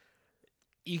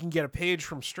you can get a page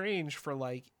from Strange for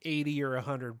like $80 or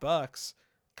 $100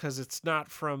 because it's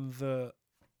not from the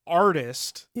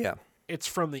artist. Yeah, it's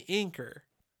from the inker.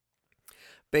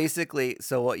 Basically,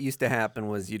 so what used to happen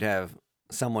was you'd have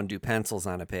someone do pencils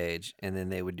on a page, and then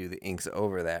they would do the inks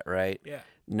over that, right? Yeah.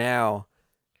 Now,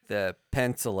 the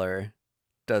penciler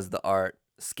does the art,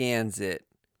 scans it,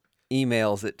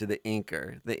 emails it to the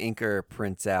inker. The inker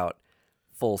prints out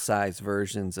full-size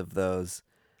versions of those,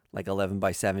 like 11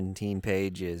 by 17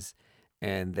 pages,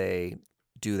 and they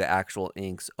do the actual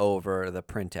inks over the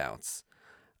printouts.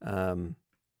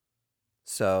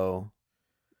 So...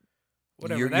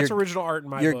 Whatever. That's original art in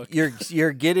my book.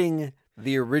 You're getting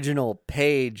the original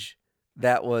page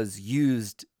that was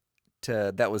used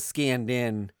that was scanned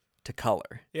in to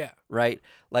color. Yeah. Right?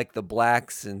 Like the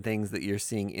blacks and things that you're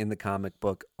seeing in the comic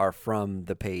book are from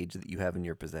the page that you have in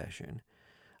your possession.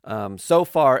 So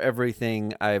far,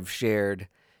 everything I've shared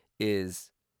is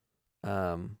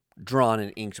drawn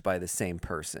and inked by the same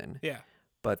person. Yeah.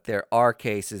 But there are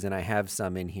cases, and I have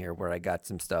some in here, where I got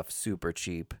some stuff super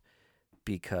cheap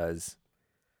because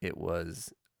it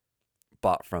was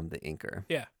bought from the inker.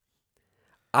 Yeah.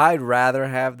 I'd rather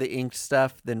have the inked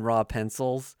stuff than raw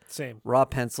pencils. Same. Raw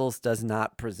pencils does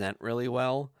not present really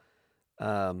well.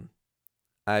 I'm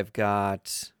going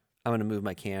to move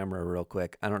my camera real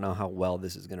quick. I don't know how well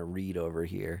this is going to read over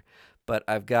here, but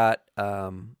I've got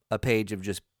a page of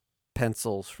just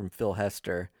pencils from Phil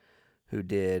Hester, who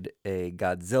did a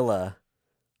Godzilla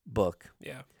book.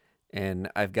 Yeah.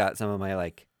 And I've got some of my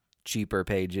like cheaper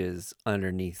pages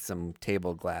underneath some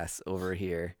table glass over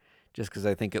here just because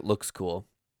I think it looks cool.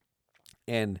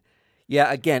 And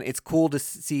yeah, again, it's cool to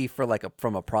see for like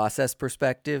from a process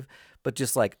perspective, but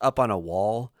just like up on a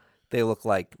wall, they look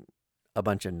like a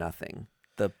bunch of nothing.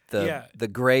 The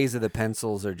grays of the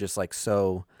pencils are just like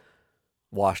so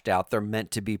washed out. They're meant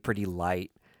to be pretty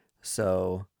light,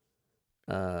 so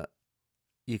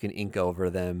you can ink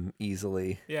over them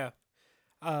easily. Yeah.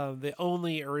 The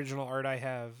only original art I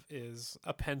have is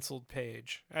a penciled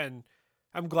page, and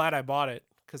I'm glad I bought it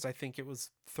because I think it was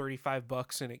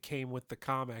 $35 and it came with the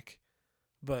comic.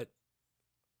 But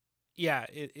yeah,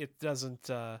 it doesn't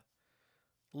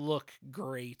look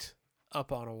great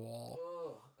up on a wall.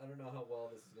 Oh, I don't know how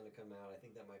well this is going to come out. I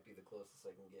think that might be the closest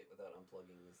I can get without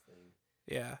unplugging this thing.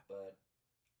 Yeah. But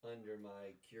under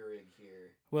my Keurig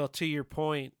here. Well, to your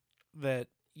point that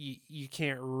you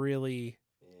can't really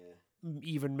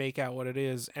even make out what it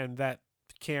is, and that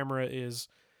camera is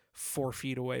 4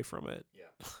 feet away from it. Yeah.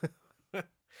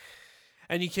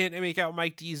 And you can't make out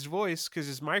Mike D's voice because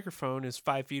his microphone is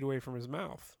 5 feet away from his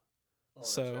mouth. Oh,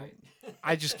 so right.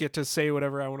 I just get to say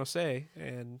whatever I want to say,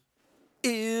 and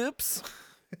oops.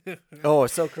 Oh,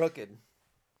 it's so crooked.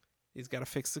 He's got to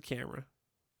fix the camera.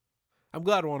 I'm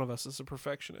glad one of us is a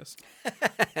perfectionist.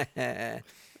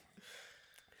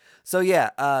 So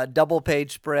yeah, double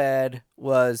page spread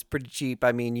was pretty cheap.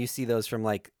 I mean, you see those from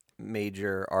like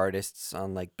major artists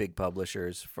on like big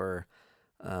publishers for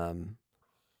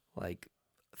like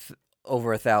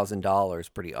over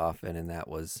 $1,000 pretty often, and that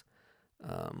was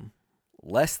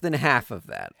less than half of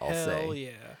that, I'll say. Hell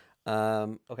yeah.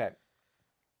 Okay.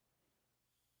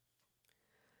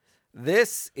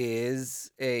 This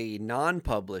is a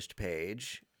non-published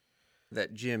page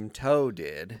that Jim Toe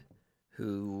did,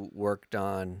 who worked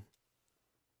on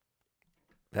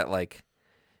that like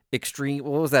Extreme,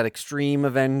 what was that? Extreme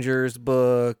Avengers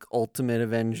book, Ultimate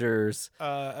Avengers,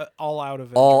 All Out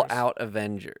Avengers. All Out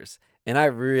Avengers. And I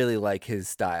really like his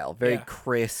style. Very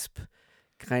crisp,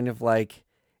 kind of like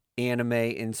anime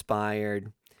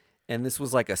inspired. And this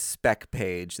was like a spec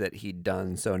page that he'd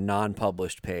done, so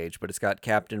non-published page, but it's got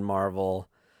Captain Marvel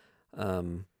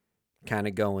kind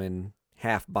of going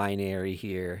half binary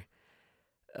here,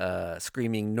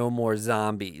 screaming "No more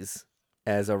zombies"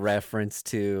 as a reference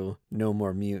to No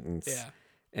More Mutants. Yeah.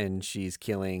 And she's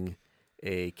killing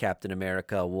a Captain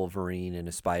America, Wolverine, and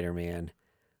a Spider-Man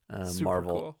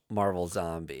Marvel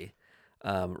zombie.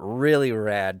 Really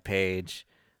rad page.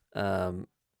 And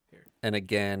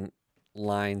again,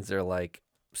 lines are like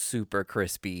super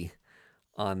crispy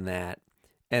on that.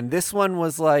 And this one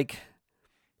was like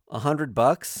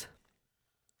 $100.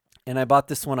 And I bought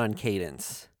this one on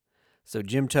Cadence. So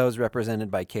Jim Toe's represented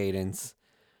by Cadence.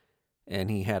 And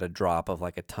he had a drop of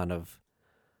like a ton of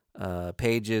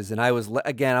pages. And I was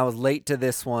late to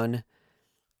this one.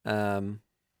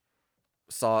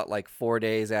 Saw it like 4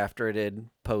 days after it had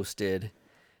posted,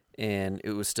 and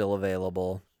it was still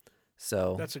available.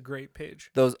 So that's a great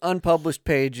page. Those unpublished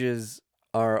pages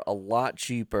are a lot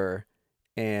cheaper,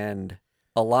 and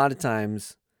a lot of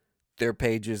times they're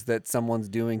pages that someone's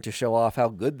doing to show off how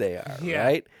good they are,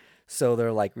 right? So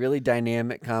they're like really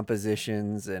dynamic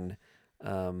compositions, and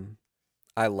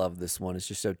I love this one. It's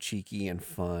just so cheeky and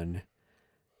fun,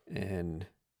 and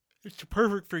it's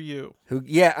perfect for you.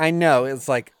 Yeah, I know. It's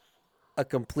like a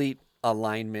complete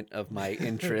alignment of my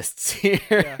interests here.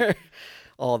 Yeah.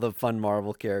 All the fun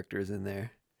Marvel characters in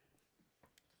there,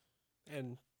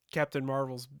 and Captain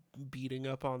Marvel's beating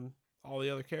up on all the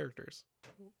other characters.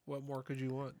 What more could you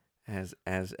want? As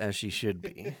she should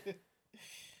be.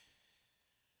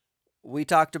 We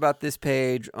talked about this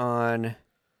page on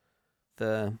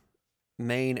the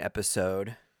main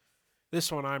episode.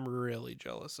 This one I'm really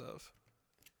jealous of.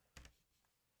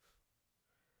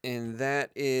 And that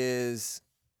is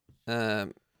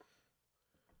the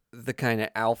kind of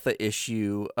alpha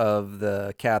issue of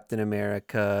the Captain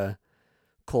America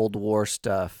Cold War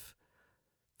stuff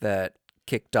that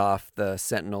kicked off the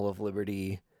Sentinel of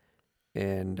Liberty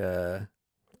and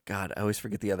God, I always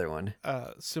forget the other one.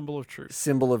 Symbol of Truth.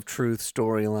 Symbol of Truth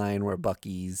storyline where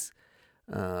Bucky's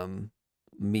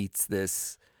meets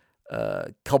this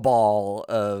cabal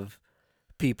of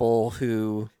people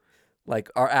who like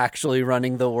are actually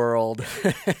running the world.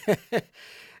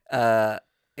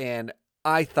 And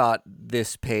I thought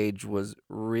this page was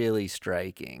really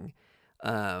striking.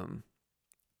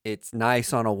 It's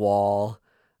nice on a wall.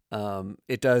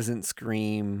 It doesn't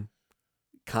scream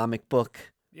comic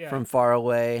book from far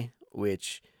away,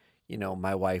 which, you know,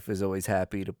 my wife is always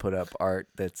happy to put up art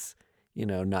that's, you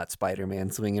know, not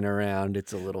Spider-Man swinging around.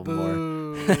 It's a little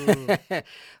more.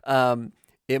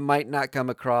 It might not come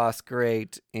across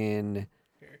great in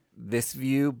this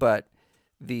view, but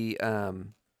the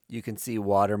you can see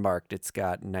watermarked. It's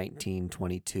got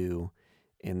 1922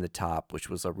 in the top, which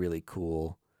was a really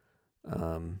cool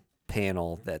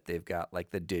panel that they've got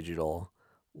like the digital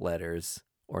letters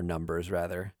or numbers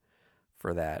rather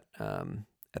for that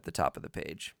at the top of the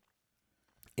page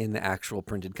in the actual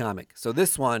printed comic. So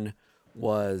this one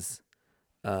was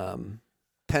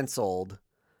penciled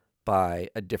by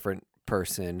a different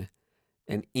person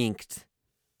and inked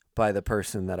by the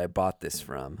person that I bought this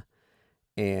from.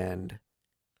 And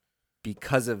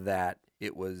because of that,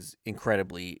 it was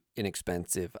incredibly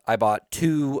inexpensive. I bought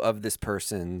 2 of this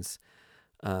person's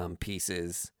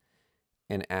pieces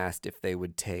and asked if they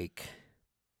would take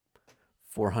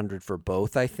 $400 for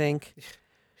both, I think.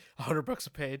 $100 a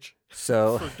page.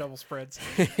 So for double spreads.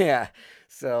 Yeah.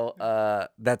 So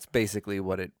that's basically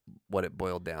what it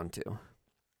boiled down to.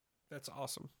 That's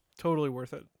awesome. Totally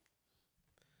worth it.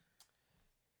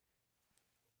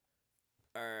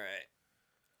 All right.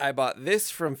 I bought this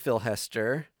from Phil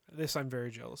Hester. This I'm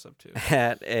very jealous of too.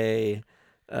 At a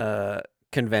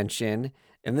convention,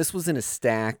 and this was in a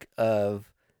stack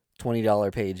of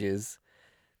 $20 pages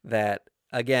that,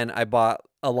 again, I bought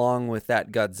along with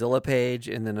that Godzilla page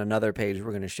and then another page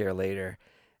we're going to share later,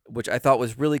 which I thought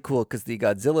was really cool because the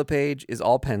Godzilla page is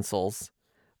all pencils.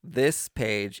 This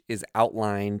page is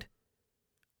outlined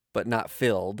but not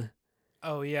filled.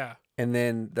 Oh, yeah. And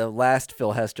then the last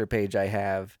Phil Hester page I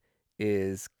have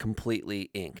is completely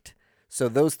inked. So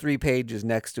those 3 pages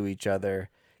next to each other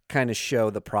kind of show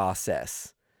the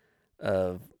process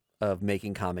of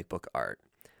making comic book art.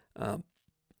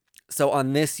 So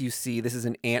on this, you see, this is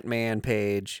an Ant-Man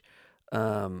page.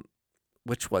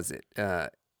 Which was it?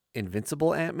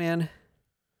 Invincible Ant-Man?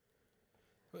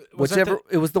 Whichever.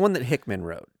 It was the one that Hickman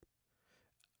wrote.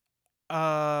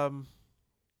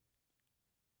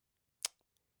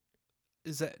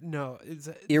 Is that no? Is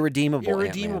that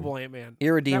Irredeemable Ant-Man?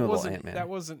 Irredeemable Ant-Man. That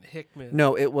wasn't Hickman.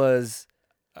 No, it was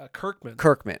Kirkman.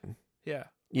 Yeah.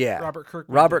 Robert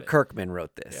Kirkman. Robert Kirkman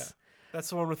wrote this. Yeah. That's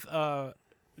the one with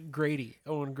Grady,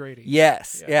 Owen Grady.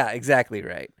 Yes. Yeah, exactly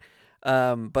right.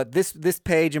 But this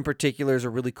page in particular is a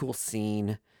really cool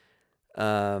scene.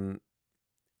 And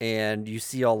you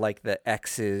see all like the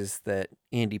X's that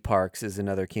Andy Parks is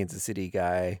another Kansas City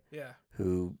guy. Yeah.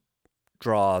 Who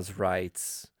draws,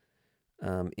 writes,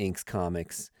 inks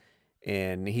comics,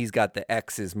 and he's got the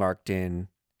X's marked in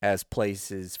as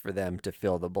places for them to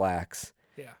fill the blacks.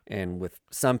 Yeah. And with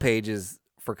some pages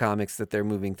for comics that they're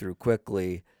moving through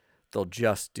quickly, they'll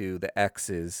just do the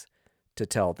X's to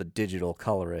tell the digital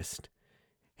colorist,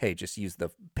 hey, just use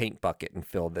the paint bucket and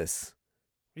fill this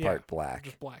part black.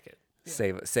 Just black it.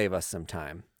 Yeah. Save us some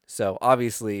time. So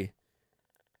obviously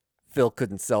Phil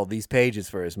couldn't sell these pages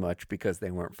for as much because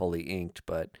they weren't fully inked,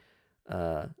 but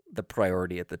the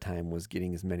priority at the time was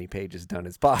getting as many pages done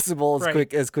as possible,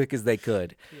 as quick as they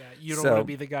could. Yeah, you don't want to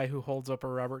be the guy who holds up a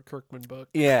Robert Kirkman book.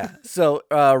 Yeah, so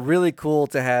really cool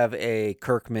to have a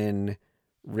Kirkman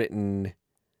written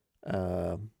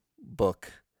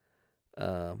book,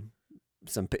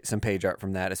 some page art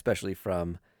from that, especially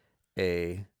for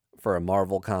a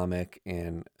Marvel comic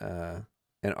and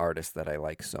an artist that I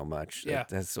like so much. Yeah,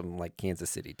 that has some like Kansas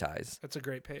City ties. That's a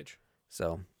great page.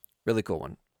 So really cool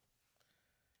one.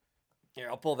 Here,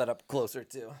 I'll pull that up closer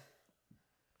too.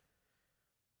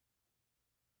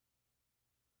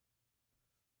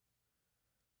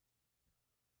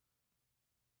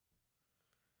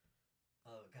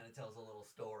 Oh, it kind of tells a little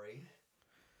story.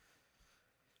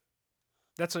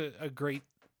 That's a great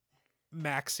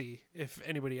maxi. If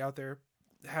anybody out there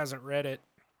hasn't read it,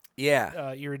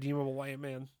 yeah, Irredeemable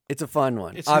Ant-Man. It's a fun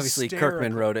one. It's obviously hysterical.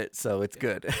 Kirkman wrote it, so it's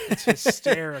good. It's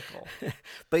hysterical.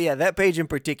 But yeah, that page in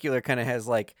particular kind of has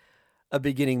like a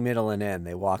beginning, middle, and end.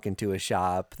 They walk into a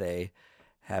shop, they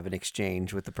have an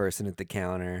exchange with the person at the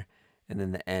counter, and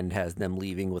then the end has them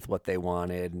leaving with what they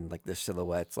wanted and like the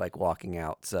silhouettes like walking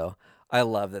out. So I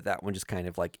love that one just kind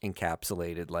of like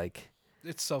encapsulated, like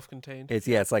it's self-contained.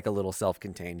 It's like a little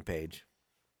self-contained page.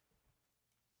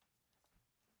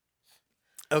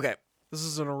 Okay. This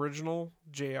is an original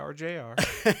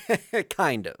JRJR.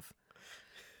 Kind of.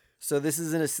 So this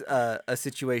is in a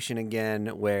situation again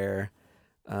where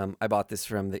I bought this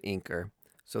from the inker.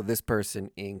 So this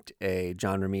person inked a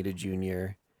John Romita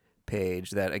Jr.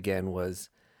 page that again was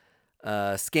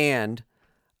scanned,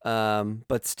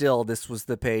 but still this was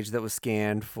the page that was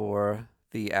scanned for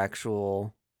the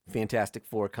actual Fantastic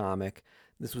Four comic.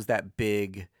 This was that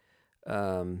big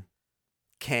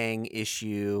Kang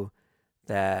issue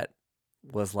that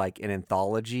was like an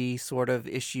anthology sort of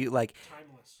issue, like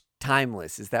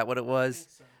Timeless. Is that what it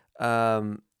was?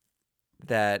 So.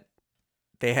 That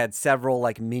they had several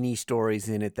like mini stories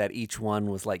in it that each one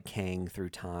was like Kang through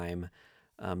time,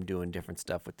 doing different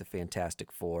stuff with the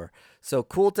Fantastic Four. So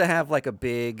cool to have like a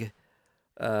big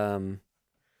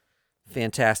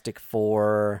Fantastic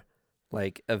Four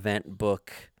like event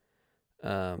book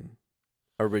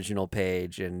original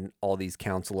page and all these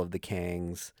Council of the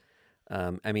Kangs.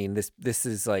 I mean, this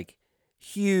is like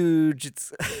huge.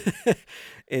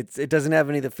 It doesn't have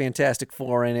any of the Fantastic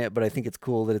Four in it, but I think it's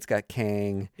cool that it's got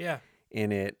Kang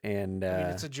in it. And I mean,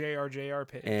 it's a JRJR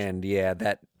page. And yeah,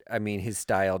 his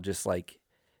style just like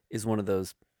is one of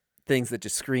those things that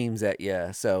just screams at you.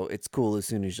 So it's cool as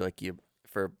soon as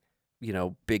for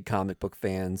big comic book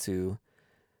fans who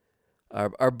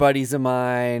are buddies of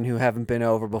mine who haven't been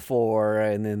over before,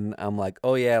 and then I'm like,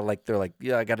 oh yeah, like they're like,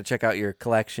 yeah, I got to check out your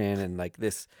collection, and like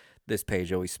this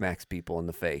page always smacks people in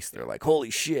the face. They're like, holy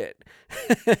shit.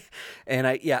 And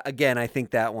I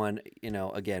think that one,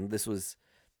 again, this was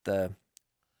the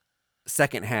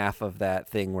second half of that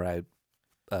thing where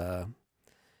I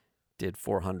did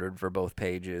 400 for both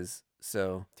pages.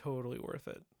 So totally worth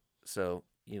it. So,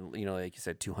 like you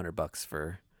said, $200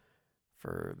 for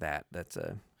that. That's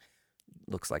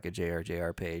looks like a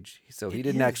JRJR page. So he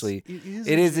didn't actually.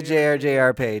 It is a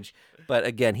JRJR page, but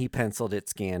again, he penciled it,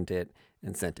 scanned it,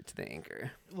 and sent it to the inker.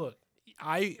 Look,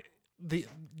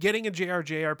 getting a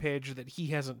JRJR page that he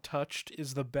hasn't touched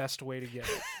is the best way to get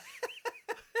it.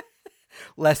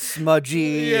 Less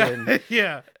smudgy.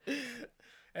 Yeah.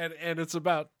 And it's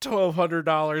about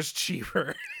 $1,200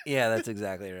 cheaper. Yeah, that's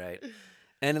exactly right.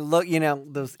 And look,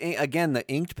 those again, the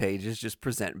inked pages just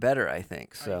present better, I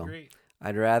think. So I agree.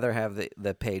 I'd rather have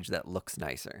the page that looks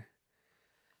nicer.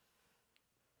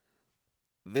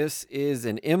 This is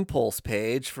an Impulse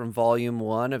page from Volume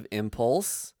 1 of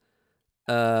Impulse.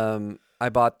 I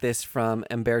bought this from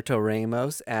Humberto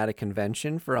Ramos at a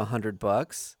convention for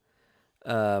 $100.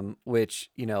 which,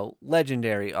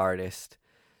 legendary artist.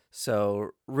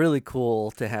 So really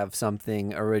cool to have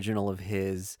something original of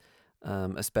his,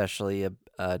 especially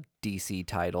a DC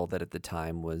title that at the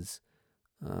time was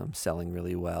selling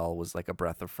really well, was like a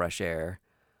breath of fresh air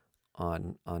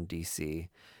on DC.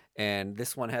 And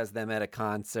this one has them at a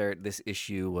concert. This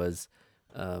issue was,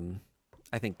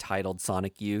 I think, titled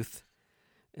Sonic Youth.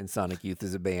 And Sonic Youth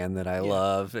is a band that I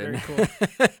love. And very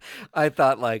cool. I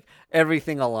thought, like,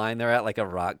 everything aligned. They're at, like, a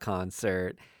rock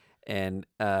concert. And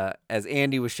as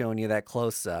Andy was showing you that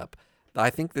close-up, I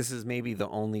think this is maybe the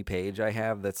only page I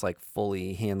have that's, like,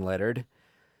 fully hand-lettered.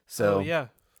 So, yeah.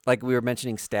 Like we were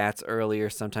mentioning stats earlier,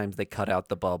 sometimes they cut out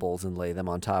the bubbles and lay them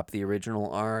on top of the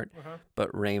original art. But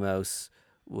Ramos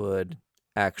would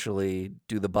actually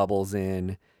do the bubbles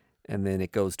in, and then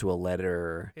it goes to a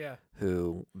letterer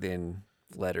who then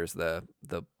letters the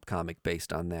comic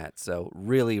based on that. So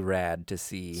really rad to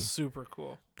see. Super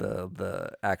cool.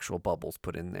 The actual bubbles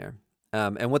put in there.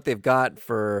 And what they've got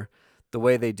for the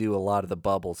way they do a lot of the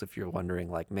bubbles, if you're wondering,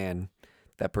 like, man,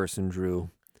 that person drew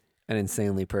an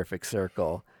insanely perfect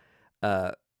circle.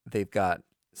 They've got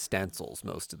stencils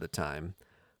most of the time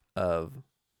of,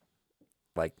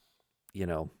 like,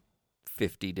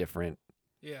 50 different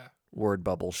word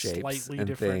bubble shapes, slightly and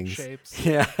different things. Shapes.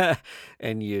 Yeah,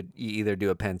 and you either do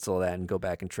a pencil that and go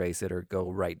back and trace it, or go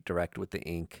right direct with the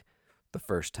ink the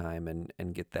first time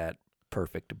and get that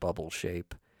perfect bubble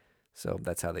shape. So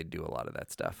that's how they do a lot of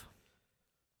that stuff.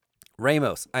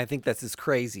 Ramos, I think that's as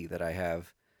crazy that I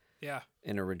have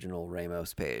an original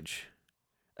Ramos page.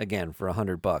 Again, for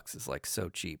 $100 is like so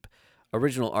cheap.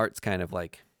 Original art's kind of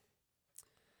like,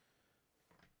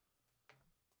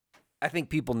 I think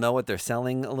people know what they're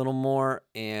selling a little more,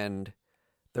 and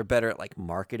they're better at, like,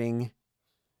 marketing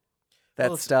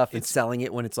that stuff and selling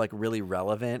it when it's, like, really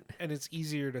relevant. And it's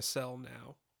easier to sell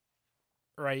now,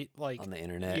 right? Like on the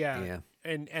internet. Yeah.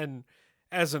 And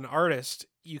as an artist,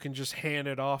 you can just hand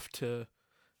it off to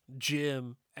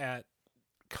Jim at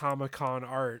Comic-Con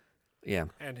Art. Yeah.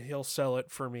 And he'll sell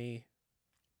it for me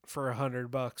for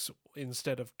 $100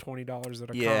 instead of $20 at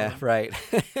a con. Yeah, right.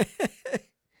 All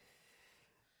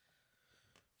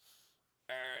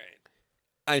right.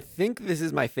 I think this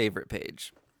is my favorite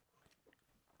page.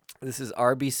 This is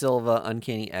R.B. Silva,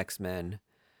 Uncanny X-Men.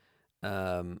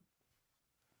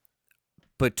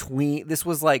 This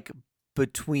was like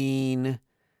between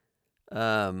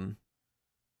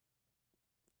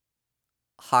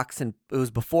Hawks and it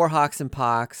was before Hawks and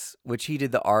Pox, which he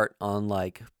did the art on,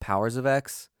 like, Powers of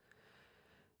X.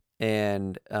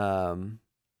 And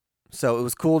so it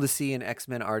was cool to see an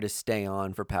X-Men artist stay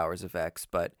on for Powers of X,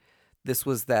 but this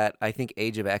was that, I think,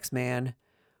 Age of X-Man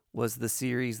was the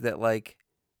series that, like,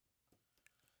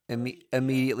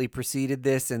 immediately preceded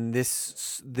this, and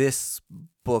this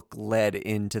book led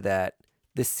into that.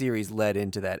 This series led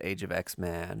into that Age of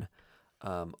X-Man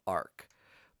arc.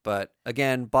 But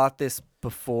again, bought this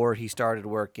before he started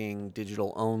working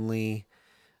digital only.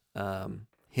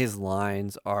 His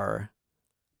lines are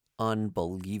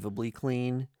unbelievably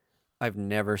clean. I've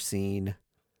never seen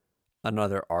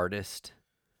another artist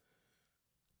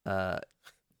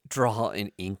draw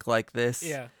in ink like this.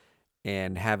 Yeah.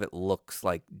 And have it looks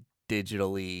like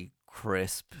digitally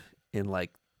crisp in,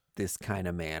 like, this kind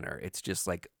of manner. It's just,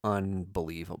 like,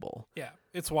 unbelievable. Yeah,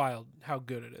 it's wild how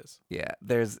good it is. Yeah,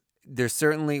 there's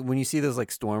certainly, when you see those, like,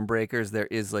 Stormbreakers, there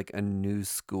is, like, a new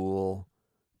school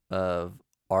of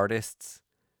artists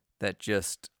that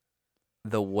just,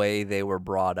 the way they were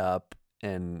brought up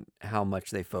and how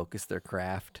much they focus their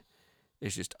craft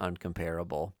is just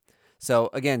uncomparable.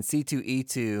 So again,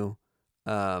 C2E2,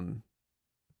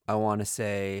 I want to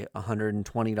say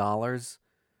 $120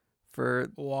 for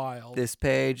wild this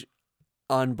page.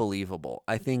 Unbelievable.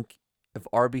 I think if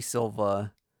R.B.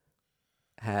 Silva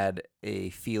had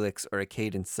a Felix or a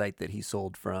Cadence site that he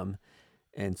sold from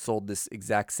and sold this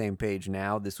exact same page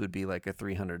now, this would be like a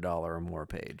 $300 or more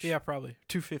page. Yeah, probably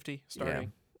 $250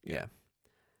 starting. Yeah.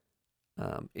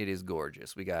 It is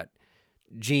gorgeous. We got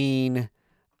Gene,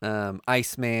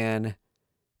 Iceman,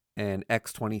 and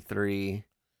X-23,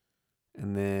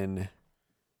 and then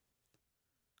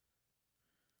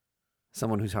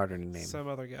someone who's harder to name. Some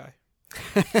other guy.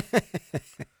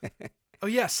 Oh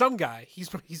yeah, some guy.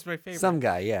 He's my favorite. Some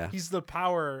guy, yeah. He's the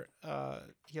power.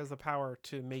 He has the power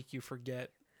to make you forget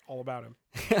all about him.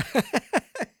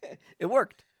 It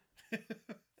worked.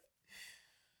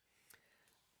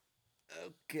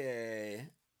 Okay.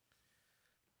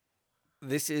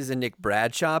 This is a Nick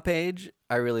Bradshaw page.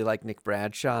 I really like Nick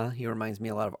Bradshaw. He reminds me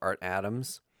a lot of Art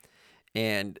Adams.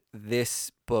 And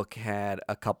this book had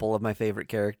a couple of my favorite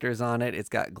characters on it. It's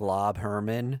got Glob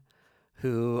Herman,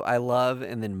 who I love,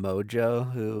 and then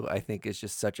Mojo, who I think is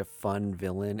just such a fun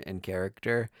villain and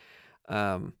character.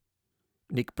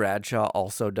 Nick Bradshaw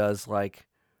also does like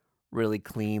really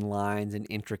clean lines and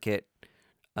intricate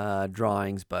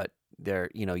drawings, but they're,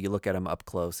 you look at them up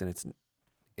close and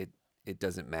it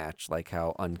doesn't match like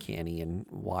how uncanny and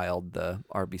wild the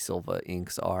RB Silva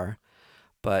inks are.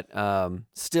 But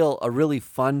still a really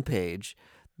fun page.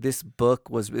 This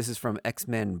is from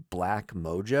X-Men Black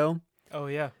Mojo. Oh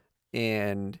yeah.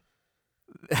 And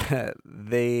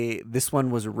this one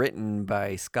was written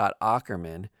by Scott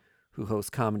Aukerman, who hosts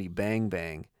Comedy Bang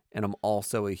Bang, and I'm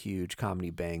also a huge Comedy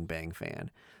Bang Bang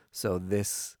fan. So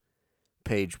this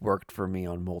page worked for me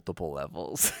on multiple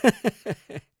levels.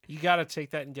 You got to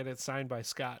take that and get it signed by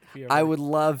Scott. I would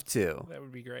love to. That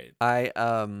would be great.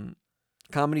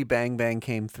 Comedy Bang Bang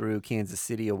came through Kansas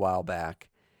City a while back,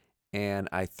 and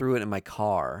I threw it in my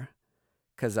car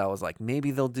because I was like,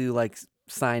 maybe they'll do like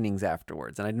signings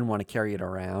afterwards, and I didn't want to carry it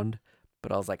around,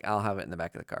 but I was like, I'll have it in the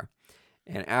back of the car.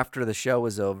 And after the show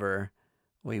was over,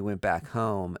 we went back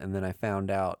home, and then I found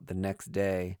out the next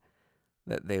day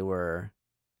that they were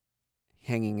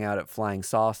hanging out at Flying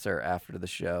Saucer after the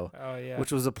show. Oh yeah.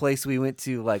 Which was a place we went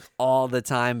to like all the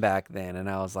time back then, and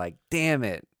I was like, damn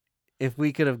it. If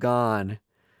we could have gone,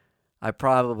 I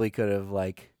probably could have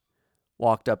like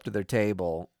walked up to their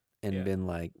table and been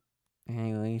like,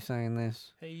 hey, will you sign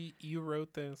this? Hey, you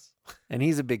wrote this. And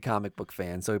he's a big comic book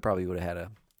fan, so he probably would have had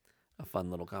a fun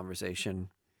little conversation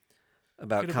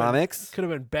about comics. Could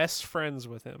have been best friends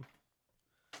with him.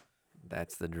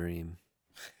 That's the dream.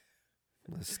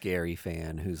 A scary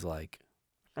fan who's like,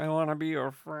 I want to be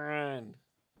your friend.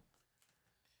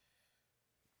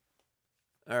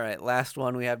 All right, last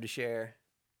one we have to share.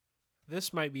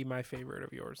 This might be my favorite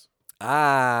of yours.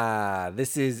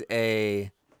 This is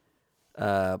a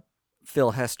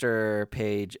Phil Hester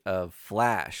page of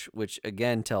Flash, which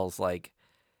again tells like,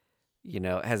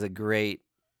 has a great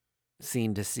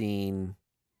scene to scene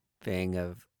thing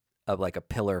of like a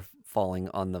pillar falling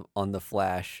on the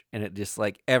Flash, and it just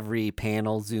like every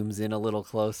panel zooms in a little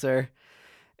closer,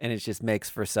 and it just makes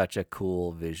for such a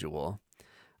cool visual.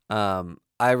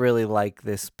 I really like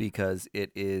this because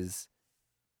it is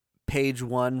page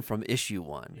 1 from issue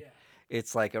 1. Yeah.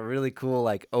 It's like a really cool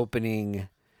like opening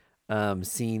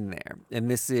scene there.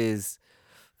 And this is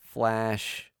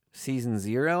Flash Season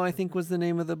 0, I think was the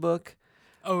name of the book.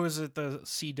 Oh, is it the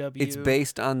CW? It's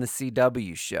based on the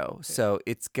CW show. Okay. So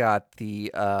it's got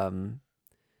the kind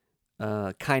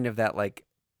of that like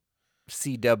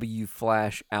CW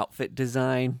Flash outfit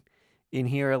design in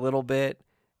here a little bit.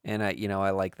 And I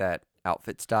like that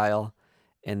outfit style.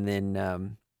 And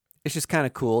then it's just kind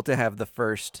of cool to have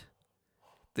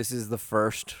this is the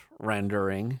first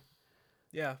rendering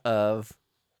of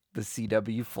the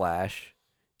CW Flash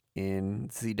in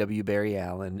CW Barry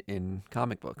Allen in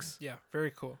comic books. Yeah,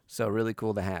 very cool. So really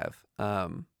cool to have.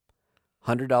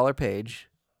 $100 page.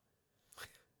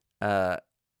 I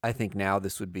think now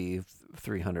this would be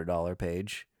 $300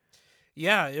 page.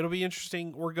 Yeah, it'll be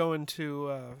interesting. We're going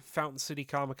to Fountain City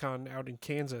Comic-Con out in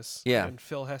Kansas. Yeah. And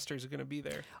Phil Hester's going to be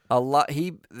there.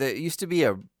 There used to be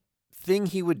a thing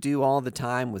he would do all the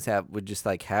time would just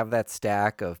like have that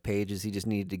stack of pages he just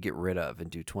needed to get rid of and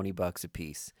do $20 a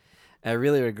piece. And I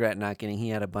really regret not getting. He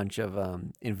had a bunch of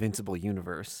Invincible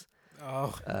Universe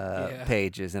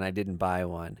pages, and I didn't buy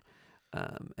one.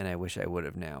 And I wish I would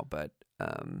have now. But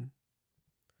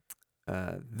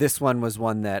this one was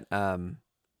one that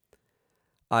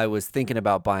I was thinking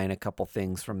about buying a couple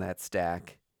things from that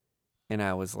stack, and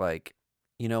I was like,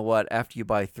 you know what? After you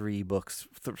buy 3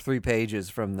 pages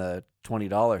from the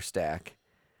 $20 stack,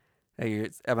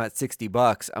 I'm at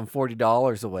 $60. I'm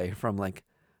 $40 away from like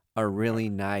a really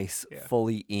nice,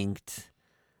 fully inked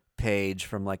page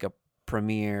from like a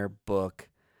premiere book.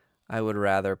 I would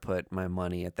rather put my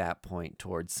money at that point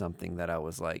towards something that I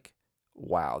was like,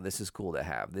 wow, this is cool to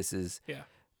have. This is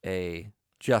a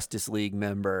Justice League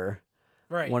member.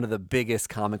 Right. One of the biggest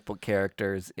comic book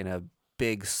characters in a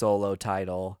big solo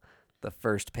title, the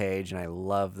first page, and I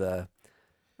love the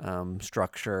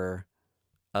structure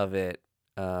of it.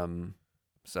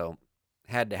 So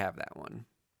had to have that one.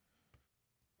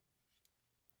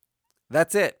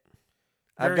 That's it.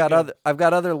 I've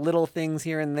got other little things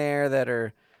here and there that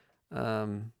are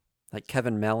like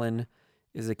Kevin Mellon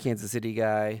is a Kansas City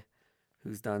guy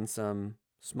who's done some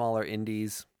smaller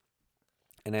indies.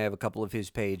 And I have a couple of his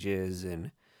pages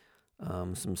and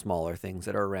some smaller things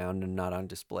that are around and not on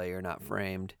display or not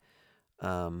framed.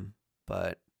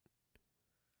 But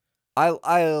I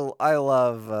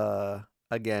love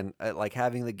again like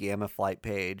having the Gamma Flight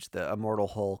page. The Immortal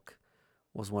Hulk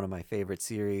was one of my favorite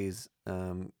series.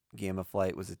 Gamma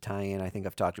Flight was a tie-in. I think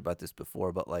I've talked about this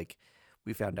before, but like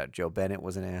we found out Joe Bennett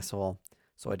was an asshole,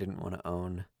 so I didn't want to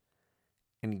own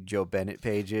any Joe Bennett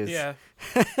pages. Yeah.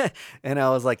 And I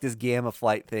was like, this Gamma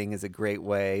Flight thing is a great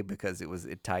way because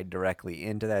it tied directly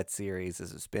into that series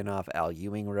as a spinoff. Al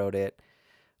Ewing wrote it.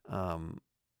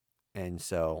 And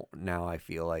so now I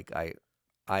feel like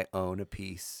I own a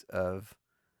piece of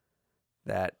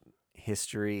that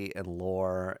history and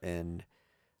lore, and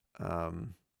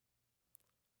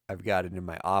I've got it in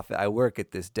my office. I work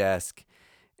at this desk,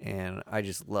 and I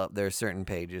just love, there are certain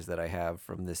pages that I have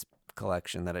from this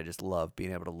collection that I just love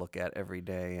being able to look at every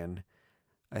day, and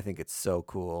I think it's so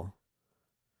cool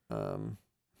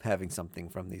having something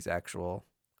from these actual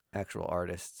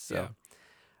artists. So Yeah.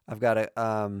 I've got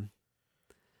a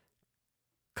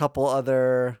couple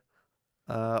other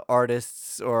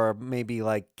artists or maybe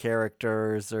like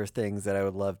characters or things that I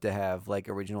would love to have like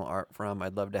original art from.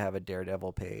 I'd love to have a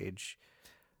Daredevil page.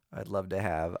 I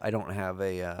don't have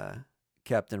a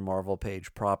Captain Marvel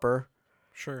page proper.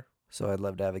 Sure. So I'd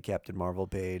love to have a Captain Marvel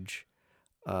page.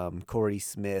 Corey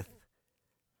Smith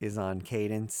is on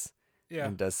Cadence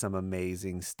and does some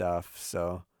amazing stuff.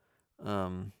 So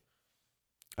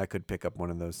I could pick up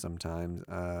one of those sometimes.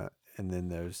 And then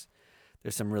there's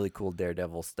some really cool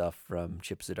Daredevil stuff from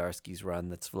Chip Zdarsky's run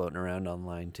that's floating around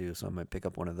online too. So I might pick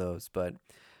up one of those. But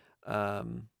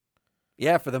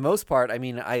yeah, for the most part, I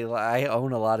mean, I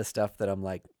own a lot of stuff that I'm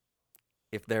like,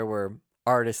 if there were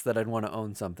artists that I'd want to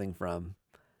own something from.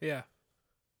 Yeah.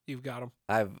 You've got them.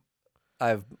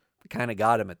 I've kind of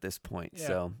got them at this point. Yeah.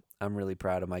 So I'm really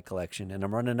proud of my collection, and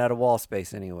I'm running out of wall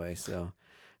space anyway. So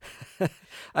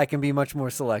I can be much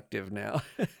more selective now.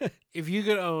 If you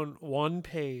could own one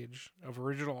page of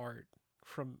original art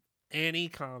from any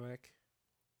comic,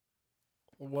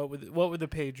 what would the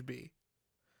page be?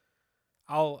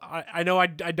 I know I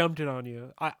dumped it on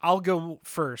you. I'll go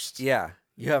first. Yeah.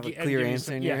 You have a And clear give me answer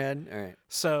some- in your head? All right.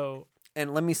 So,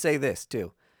 And let me say this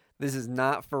too. This is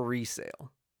not for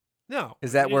resale. no.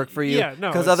 Does that work for you? Yeah, no.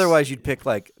 Because it's- otherwise you'd pick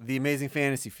like the Amazing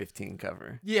Fantasy 15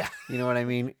 cover. Yeah. You know what I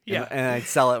mean? Yeah. And I'd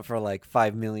sell it for like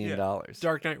 $5 million.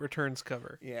 Dark Knight Returns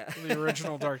cover. Yeah. The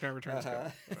original Dark Knight Returns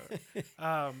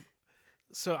cover.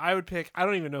 So I would pick, I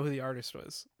don't even know who the artist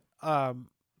was.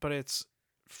 But it's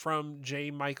from J.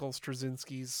 Michael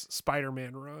Straczynski's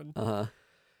Spider-Man run Uh-huh.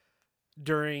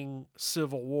 during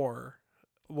Civil War,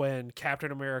 when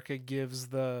Captain America gives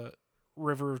the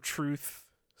River of Truth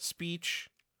speech.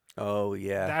 Oh,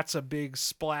 yeah. That's a big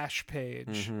splash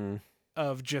page Mm-hmm.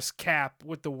 of just Cap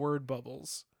with the word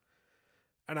bubbles.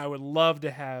 And I would love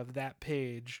to have that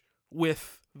page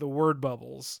with the word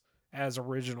bubbles as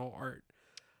original art.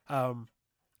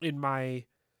 In my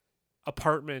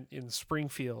apartment in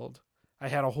Springfield, I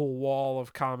had a whole wall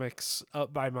of comics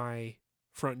up by my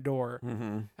front door,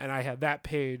 Mm-hmm. and I had that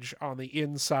page on the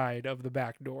inside of the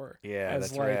back door. Yeah, as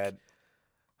that's like, rad.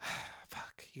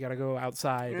 Fuck, you gotta go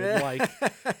outside and like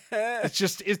it's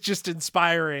just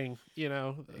inspiring, you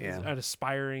know. Yeah. An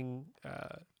aspiring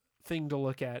thing to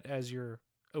look at as you're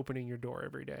opening your door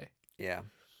every day. Yeah.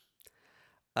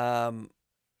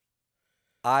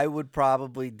 I would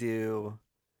probably do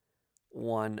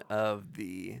one of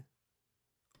the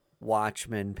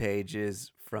Watchmen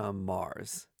pages from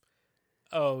Mars,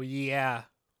 Oh yeah.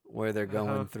 where they're going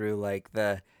Uh-huh. through like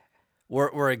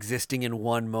we're existing in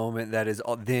one moment that is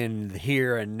then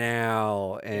here and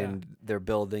now, and they're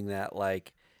building that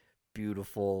like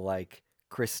beautiful like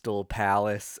crystal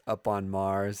palace up on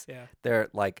Mars. Yeah. They're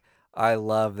like, I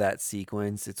love that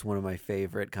sequence. It's one of my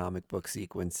favorite comic book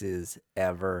sequences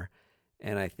ever.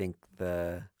 And I think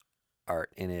the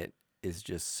art in it is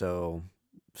just so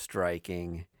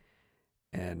striking.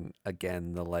 And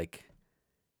again, the like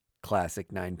classic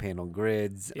 9-panel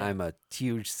grids. Yeah. I'm a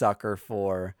huge sucker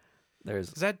for. There's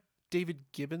Is that David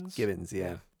Gibbons? Gibbons,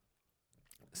 yeah.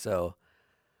 So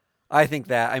I think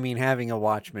that, I mean, having a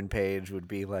Watchmen page would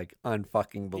be like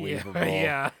unfucking believable.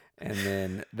 Yeah. And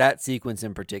then that sequence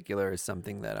in particular is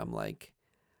something that I'm like,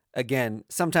 again,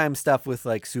 sometimes stuff with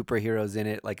like superheroes in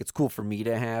it, like it's cool for me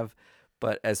to have,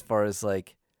 but as far as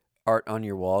like art on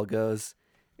your wall goes,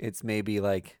 it's maybe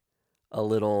like a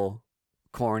little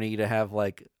corny to have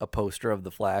like a poster of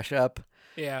the Flash up.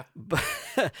 Yeah. But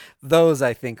those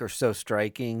I think are so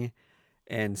striking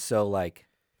and so like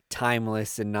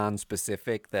timeless and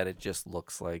non-specific that it just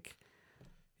looks like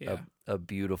Yeah. a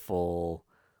beautiful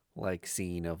like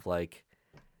scene of like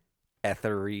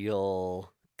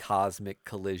ethereal cosmic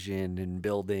collision and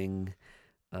building,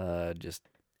 just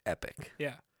epic.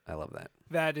 Yeah. I love that.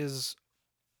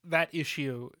 That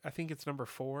issue, I think it's number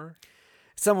 4.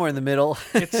 Somewhere in the middle.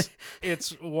 It's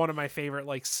one of my favorite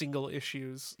like single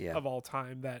issues Yeah. of all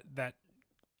time. That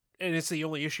and it's the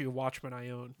only issue of Watchmen I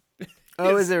own.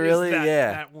 Oh, is it really?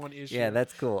 Yeah. That one issue. Yeah,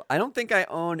 that's cool. I don't think I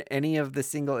own any of the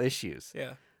single issues.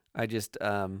 Yeah. I just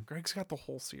Greg's got the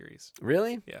whole series.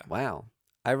 Really? Yeah. Wow.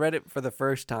 I read it for the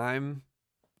first time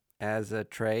as a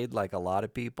trade, like a lot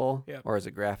of people, or as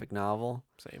a graphic novel.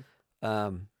 Same.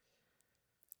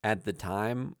 At the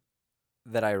time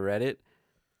that I read it,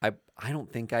 I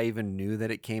don't think I even knew that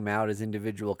it came out as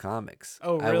individual comics.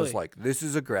 Oh, really? I was like, this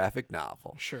is a graphic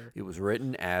novel. Sure. It was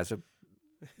written as a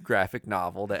graphic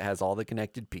novel that has all the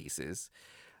connected pieces.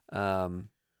 Because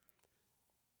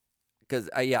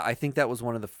I think that was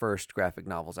one of the first graphic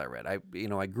novels I read. I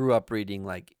grew up reading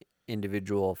like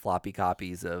individual floppy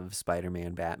copies of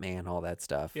Spider-Man, Batman, all that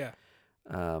stuff. Yeah.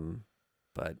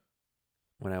 But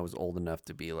when I was old enough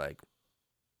to be like,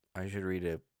 I should read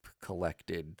a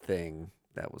collected thing,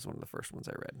 that was one of the first ones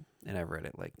I read. And I've read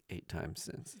it like 8 times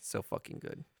since. It's so fucking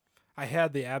good. I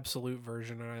had the absolute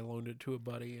version and I loaned it to a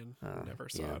buddy and never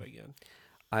saw it again.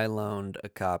 I loaned a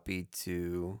copy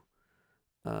to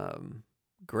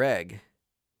Greg,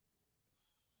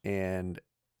 and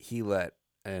he let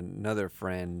another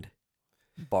friend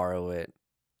borrow it,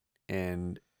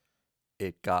 and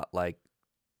it got like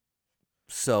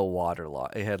so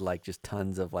waterlogged. It had like just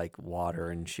tons of like water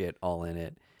and shit all in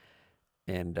it,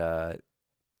 and a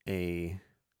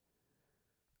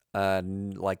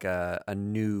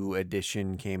new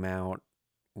edition came out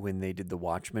when they did the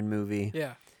Watchmen movie.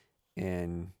 Yeah.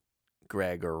 And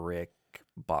Greg or Rick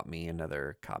bought me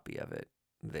another copy of it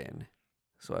then.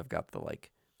 So I've got the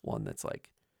like one that's like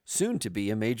soon to be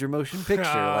a major motion picture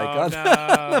on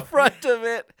the front of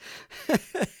it.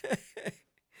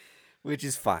 Which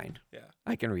is fine. Yeah.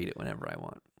 I can read it whenever I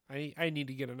want. I need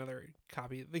to get another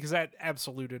copy because that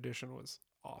absolute edition was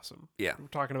awesome. Yeah. We're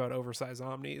talking about oversized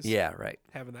omnis. Yeah, right.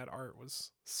 Having that art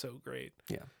was so great.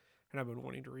 Yeah. And I've been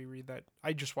wanting to reread that.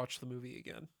 I just watched the movie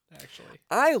again, actually.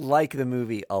 I like the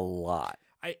movie a lot.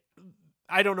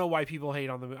 I don't know why people hate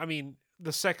on the movie. I mean,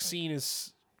 the sex scene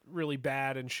is really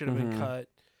bad and should have been cut,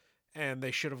 and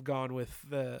they should have gone with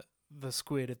the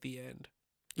squid at the end.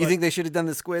 You think they should have done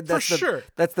the squid? That's sure.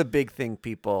 That's the big thing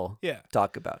people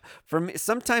talk about. For me,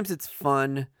 sometimes it's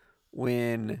fun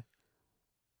when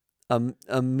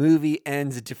a movie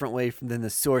ends a different way than the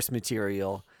source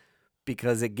material,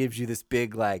 because it gives you this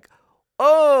big like,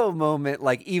 oh moment,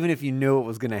 like even if you knew it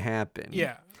was going to happen.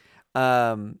 Yeah.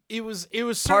 It was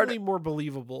certainly more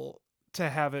believable to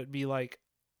have it be like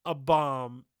a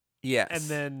bomb. Yes. And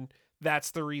then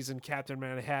that's the reason Dr.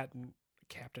 Manhattan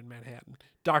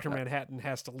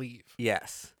has to leave.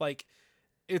 Yes. Like,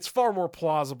 it's far more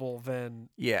plausible than...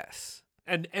 Yes.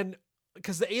 And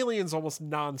because the alien's almost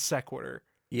non sequitur.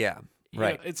 Yeah,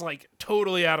 right. You know, it's like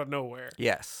totally out of nowhere.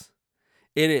 Yes,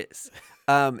 it is.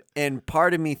 And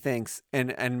part of me thinks,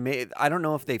 and I don't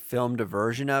know if they filmed a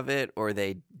version of it or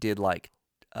they did like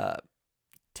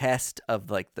test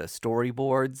of like the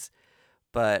storyboards,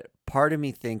 but part of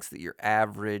me thinks that your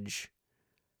average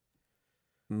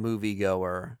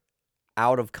moviegoer,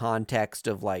 out of context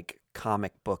of like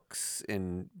comic books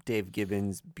and Dave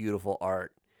Gibbons' beautiful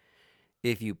art,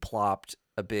 if you plopped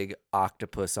a big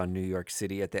octopus on New York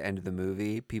City at the end of the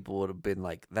movie, people would have been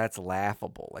like, that's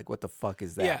laughable. Like, what the fuck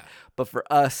is that? Yeah. But for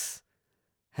us,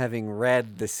 having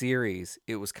read the series,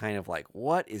 it was kind of like,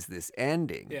 what is this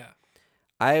ending? Yeah.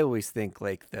 I always think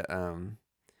like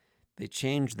they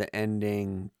changed the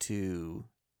ending to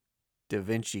Da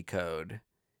Vinci Code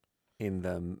in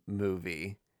the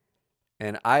movie.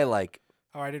 And I like...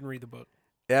 Oh, I didn't read the book.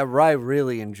 I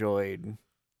really enjoyed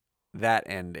that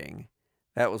ending.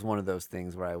 That was one of those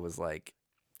things where I was like,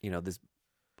 this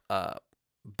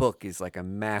book is like a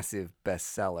massive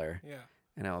bestseller. Yeah.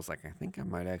 And I was like, I think I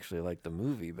might actually like the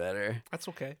movie better. That's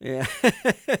okay. Yeah.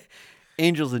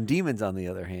 Angels and Demons, on the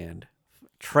other hand,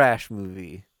 trash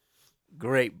movie,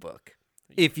 great book.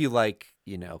 If you like,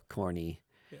 corny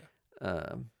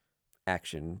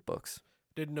action books.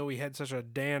 Didn't know we had such a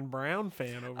Dan Brown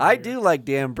fan over I here. do like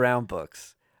Dan Brown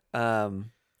books.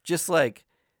 Just like...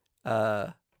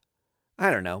 I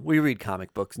don't know. We read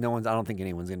comic books. I don't think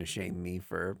anyone's going to shame me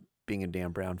for being a Dan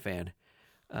Brown fan.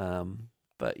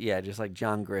 But yeah, just like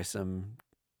John Grisham,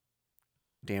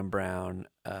 Dan Brown,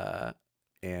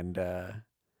 and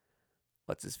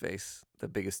what's his face? The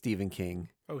biggest Stephen King.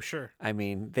 Oh, sure. I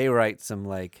mean, they write some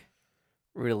like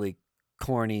really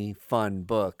corny, fun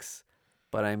books.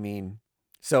 But I mean,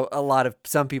 so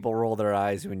some people roll their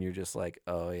eyes when you're just like,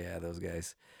 oh yeah, those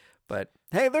guys. But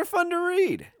hey, they're fun to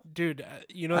read. Dude,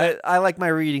 I like my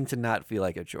reading to not feel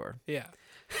like a chore. Yeah.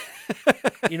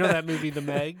 You know that movie, The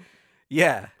Meg?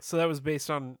 Yeah. So that was based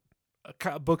on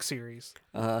a book series,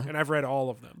 and I've read all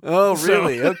of them. Oh,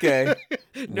 really? So, Okay.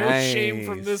 no shame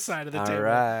from this side of the table. All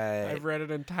right. I've read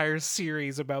an entire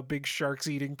series about big sharks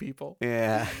eating people.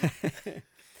 Yeah.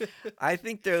 I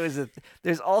think there's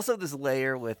also this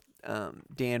layer with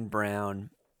Dan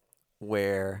Brown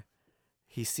where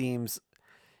he seems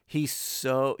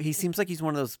like he's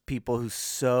one of those people who's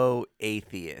so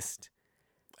atheist.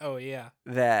 Oh yeah.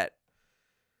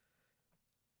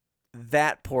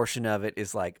 That portion of it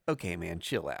is like, okay, man,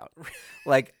 chill out.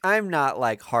 Like, I'm not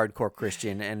like hardcore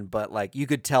Christian, but like you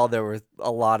could tell there were a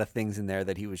lot of things in there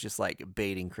that he was just like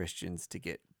baiting Christians to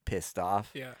get pissed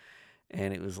off. Yeah.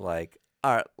 And it was like,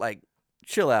 all right, like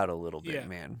chill out a little bit, Yeah.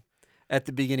 man. At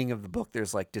the beginning of the book,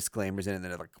 there's like disclaimers in it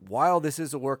that are like, while this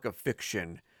is a work of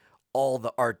fiction, all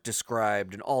the art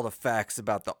described and all the facts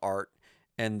about the art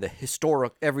and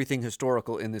everything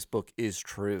historical in this book is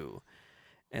true.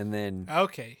 And then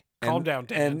okay. Calm down,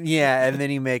 Dan. And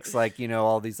then he makes like,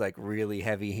 all these like really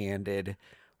heavy-handed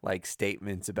like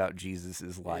statements about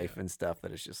Jesus's life and stuff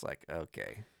that is just like,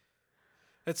 okay.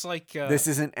 It's like this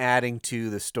isn't adding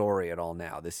to the story at all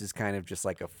now. This is kind of just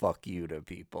like a fuck you to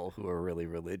people who are really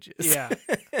religious. Yeah.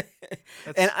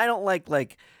 And I don't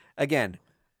like again,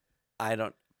 I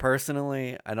don't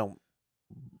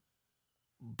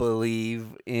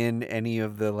believe in any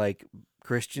of the like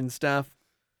Christian stuff.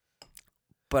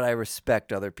 But I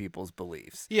respect other people's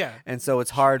beliefs. Yeah. And so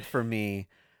it's hard for me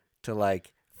to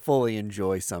like fully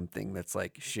enjoy something that's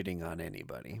like shitting on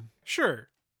anybody. Sure.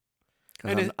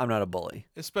 Because I'm not a bully.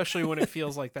 Especially when it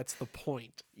feels like that's the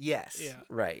point. Yes. Yeah.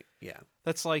 Right. Yeah.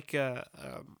 That's like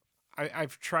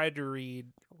I've tried to read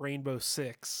Rainbow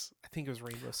Six. I think it was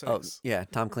Rainbow Six. Oh, yeah.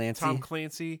 Tom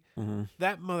Clancy. Mm-hmm.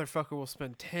 That motherfucker will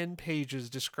spend 10 pages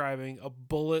describing a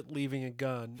bullet leaving a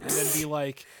gun and then be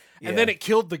like, and then it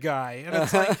killed the guy. And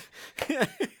it's like,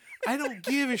 I don't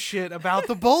give a shit about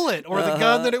the bullet or the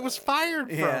gun that it was fired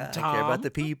from, Tom. I care about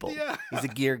the people. Yeah. He's a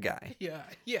gear guy.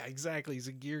 Yeah, exactly. He's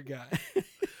a gear guy.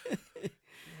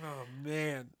 Oh,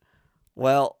 man.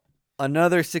 Well,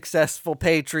 another successful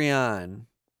Patreon.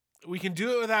 We can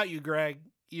do it without you, Greg,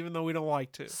 even though we don't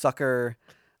like to. Sucker.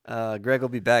 Greg will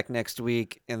be back next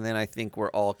week, and then I think we're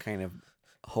all kind of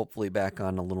hopefully back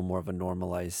on a little more of a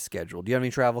normalized schedule. Do you have any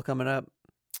travel coming up?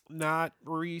 Not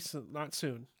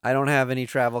soon. I don't have any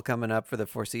travel coming up for the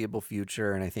foreseeable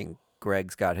future, and I think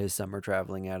Greg's got his summer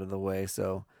traveling out of the way,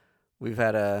 so we've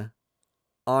had a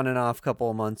on and off couple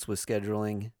of months with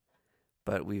scheduling,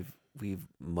 but we've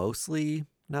mostly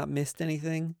not missed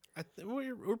anything.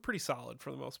 We're pretty solid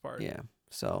for the most part. Yeah.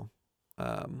 So,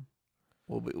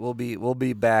 we'll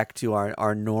be back to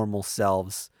our normal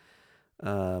selves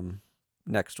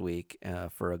next week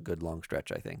for a good long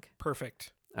stretch, I think.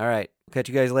 Perfect. All right. Catch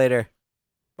you guys later.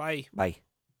 Bye. Bye.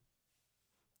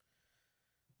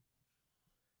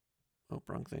 Oh,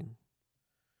 wrong thing.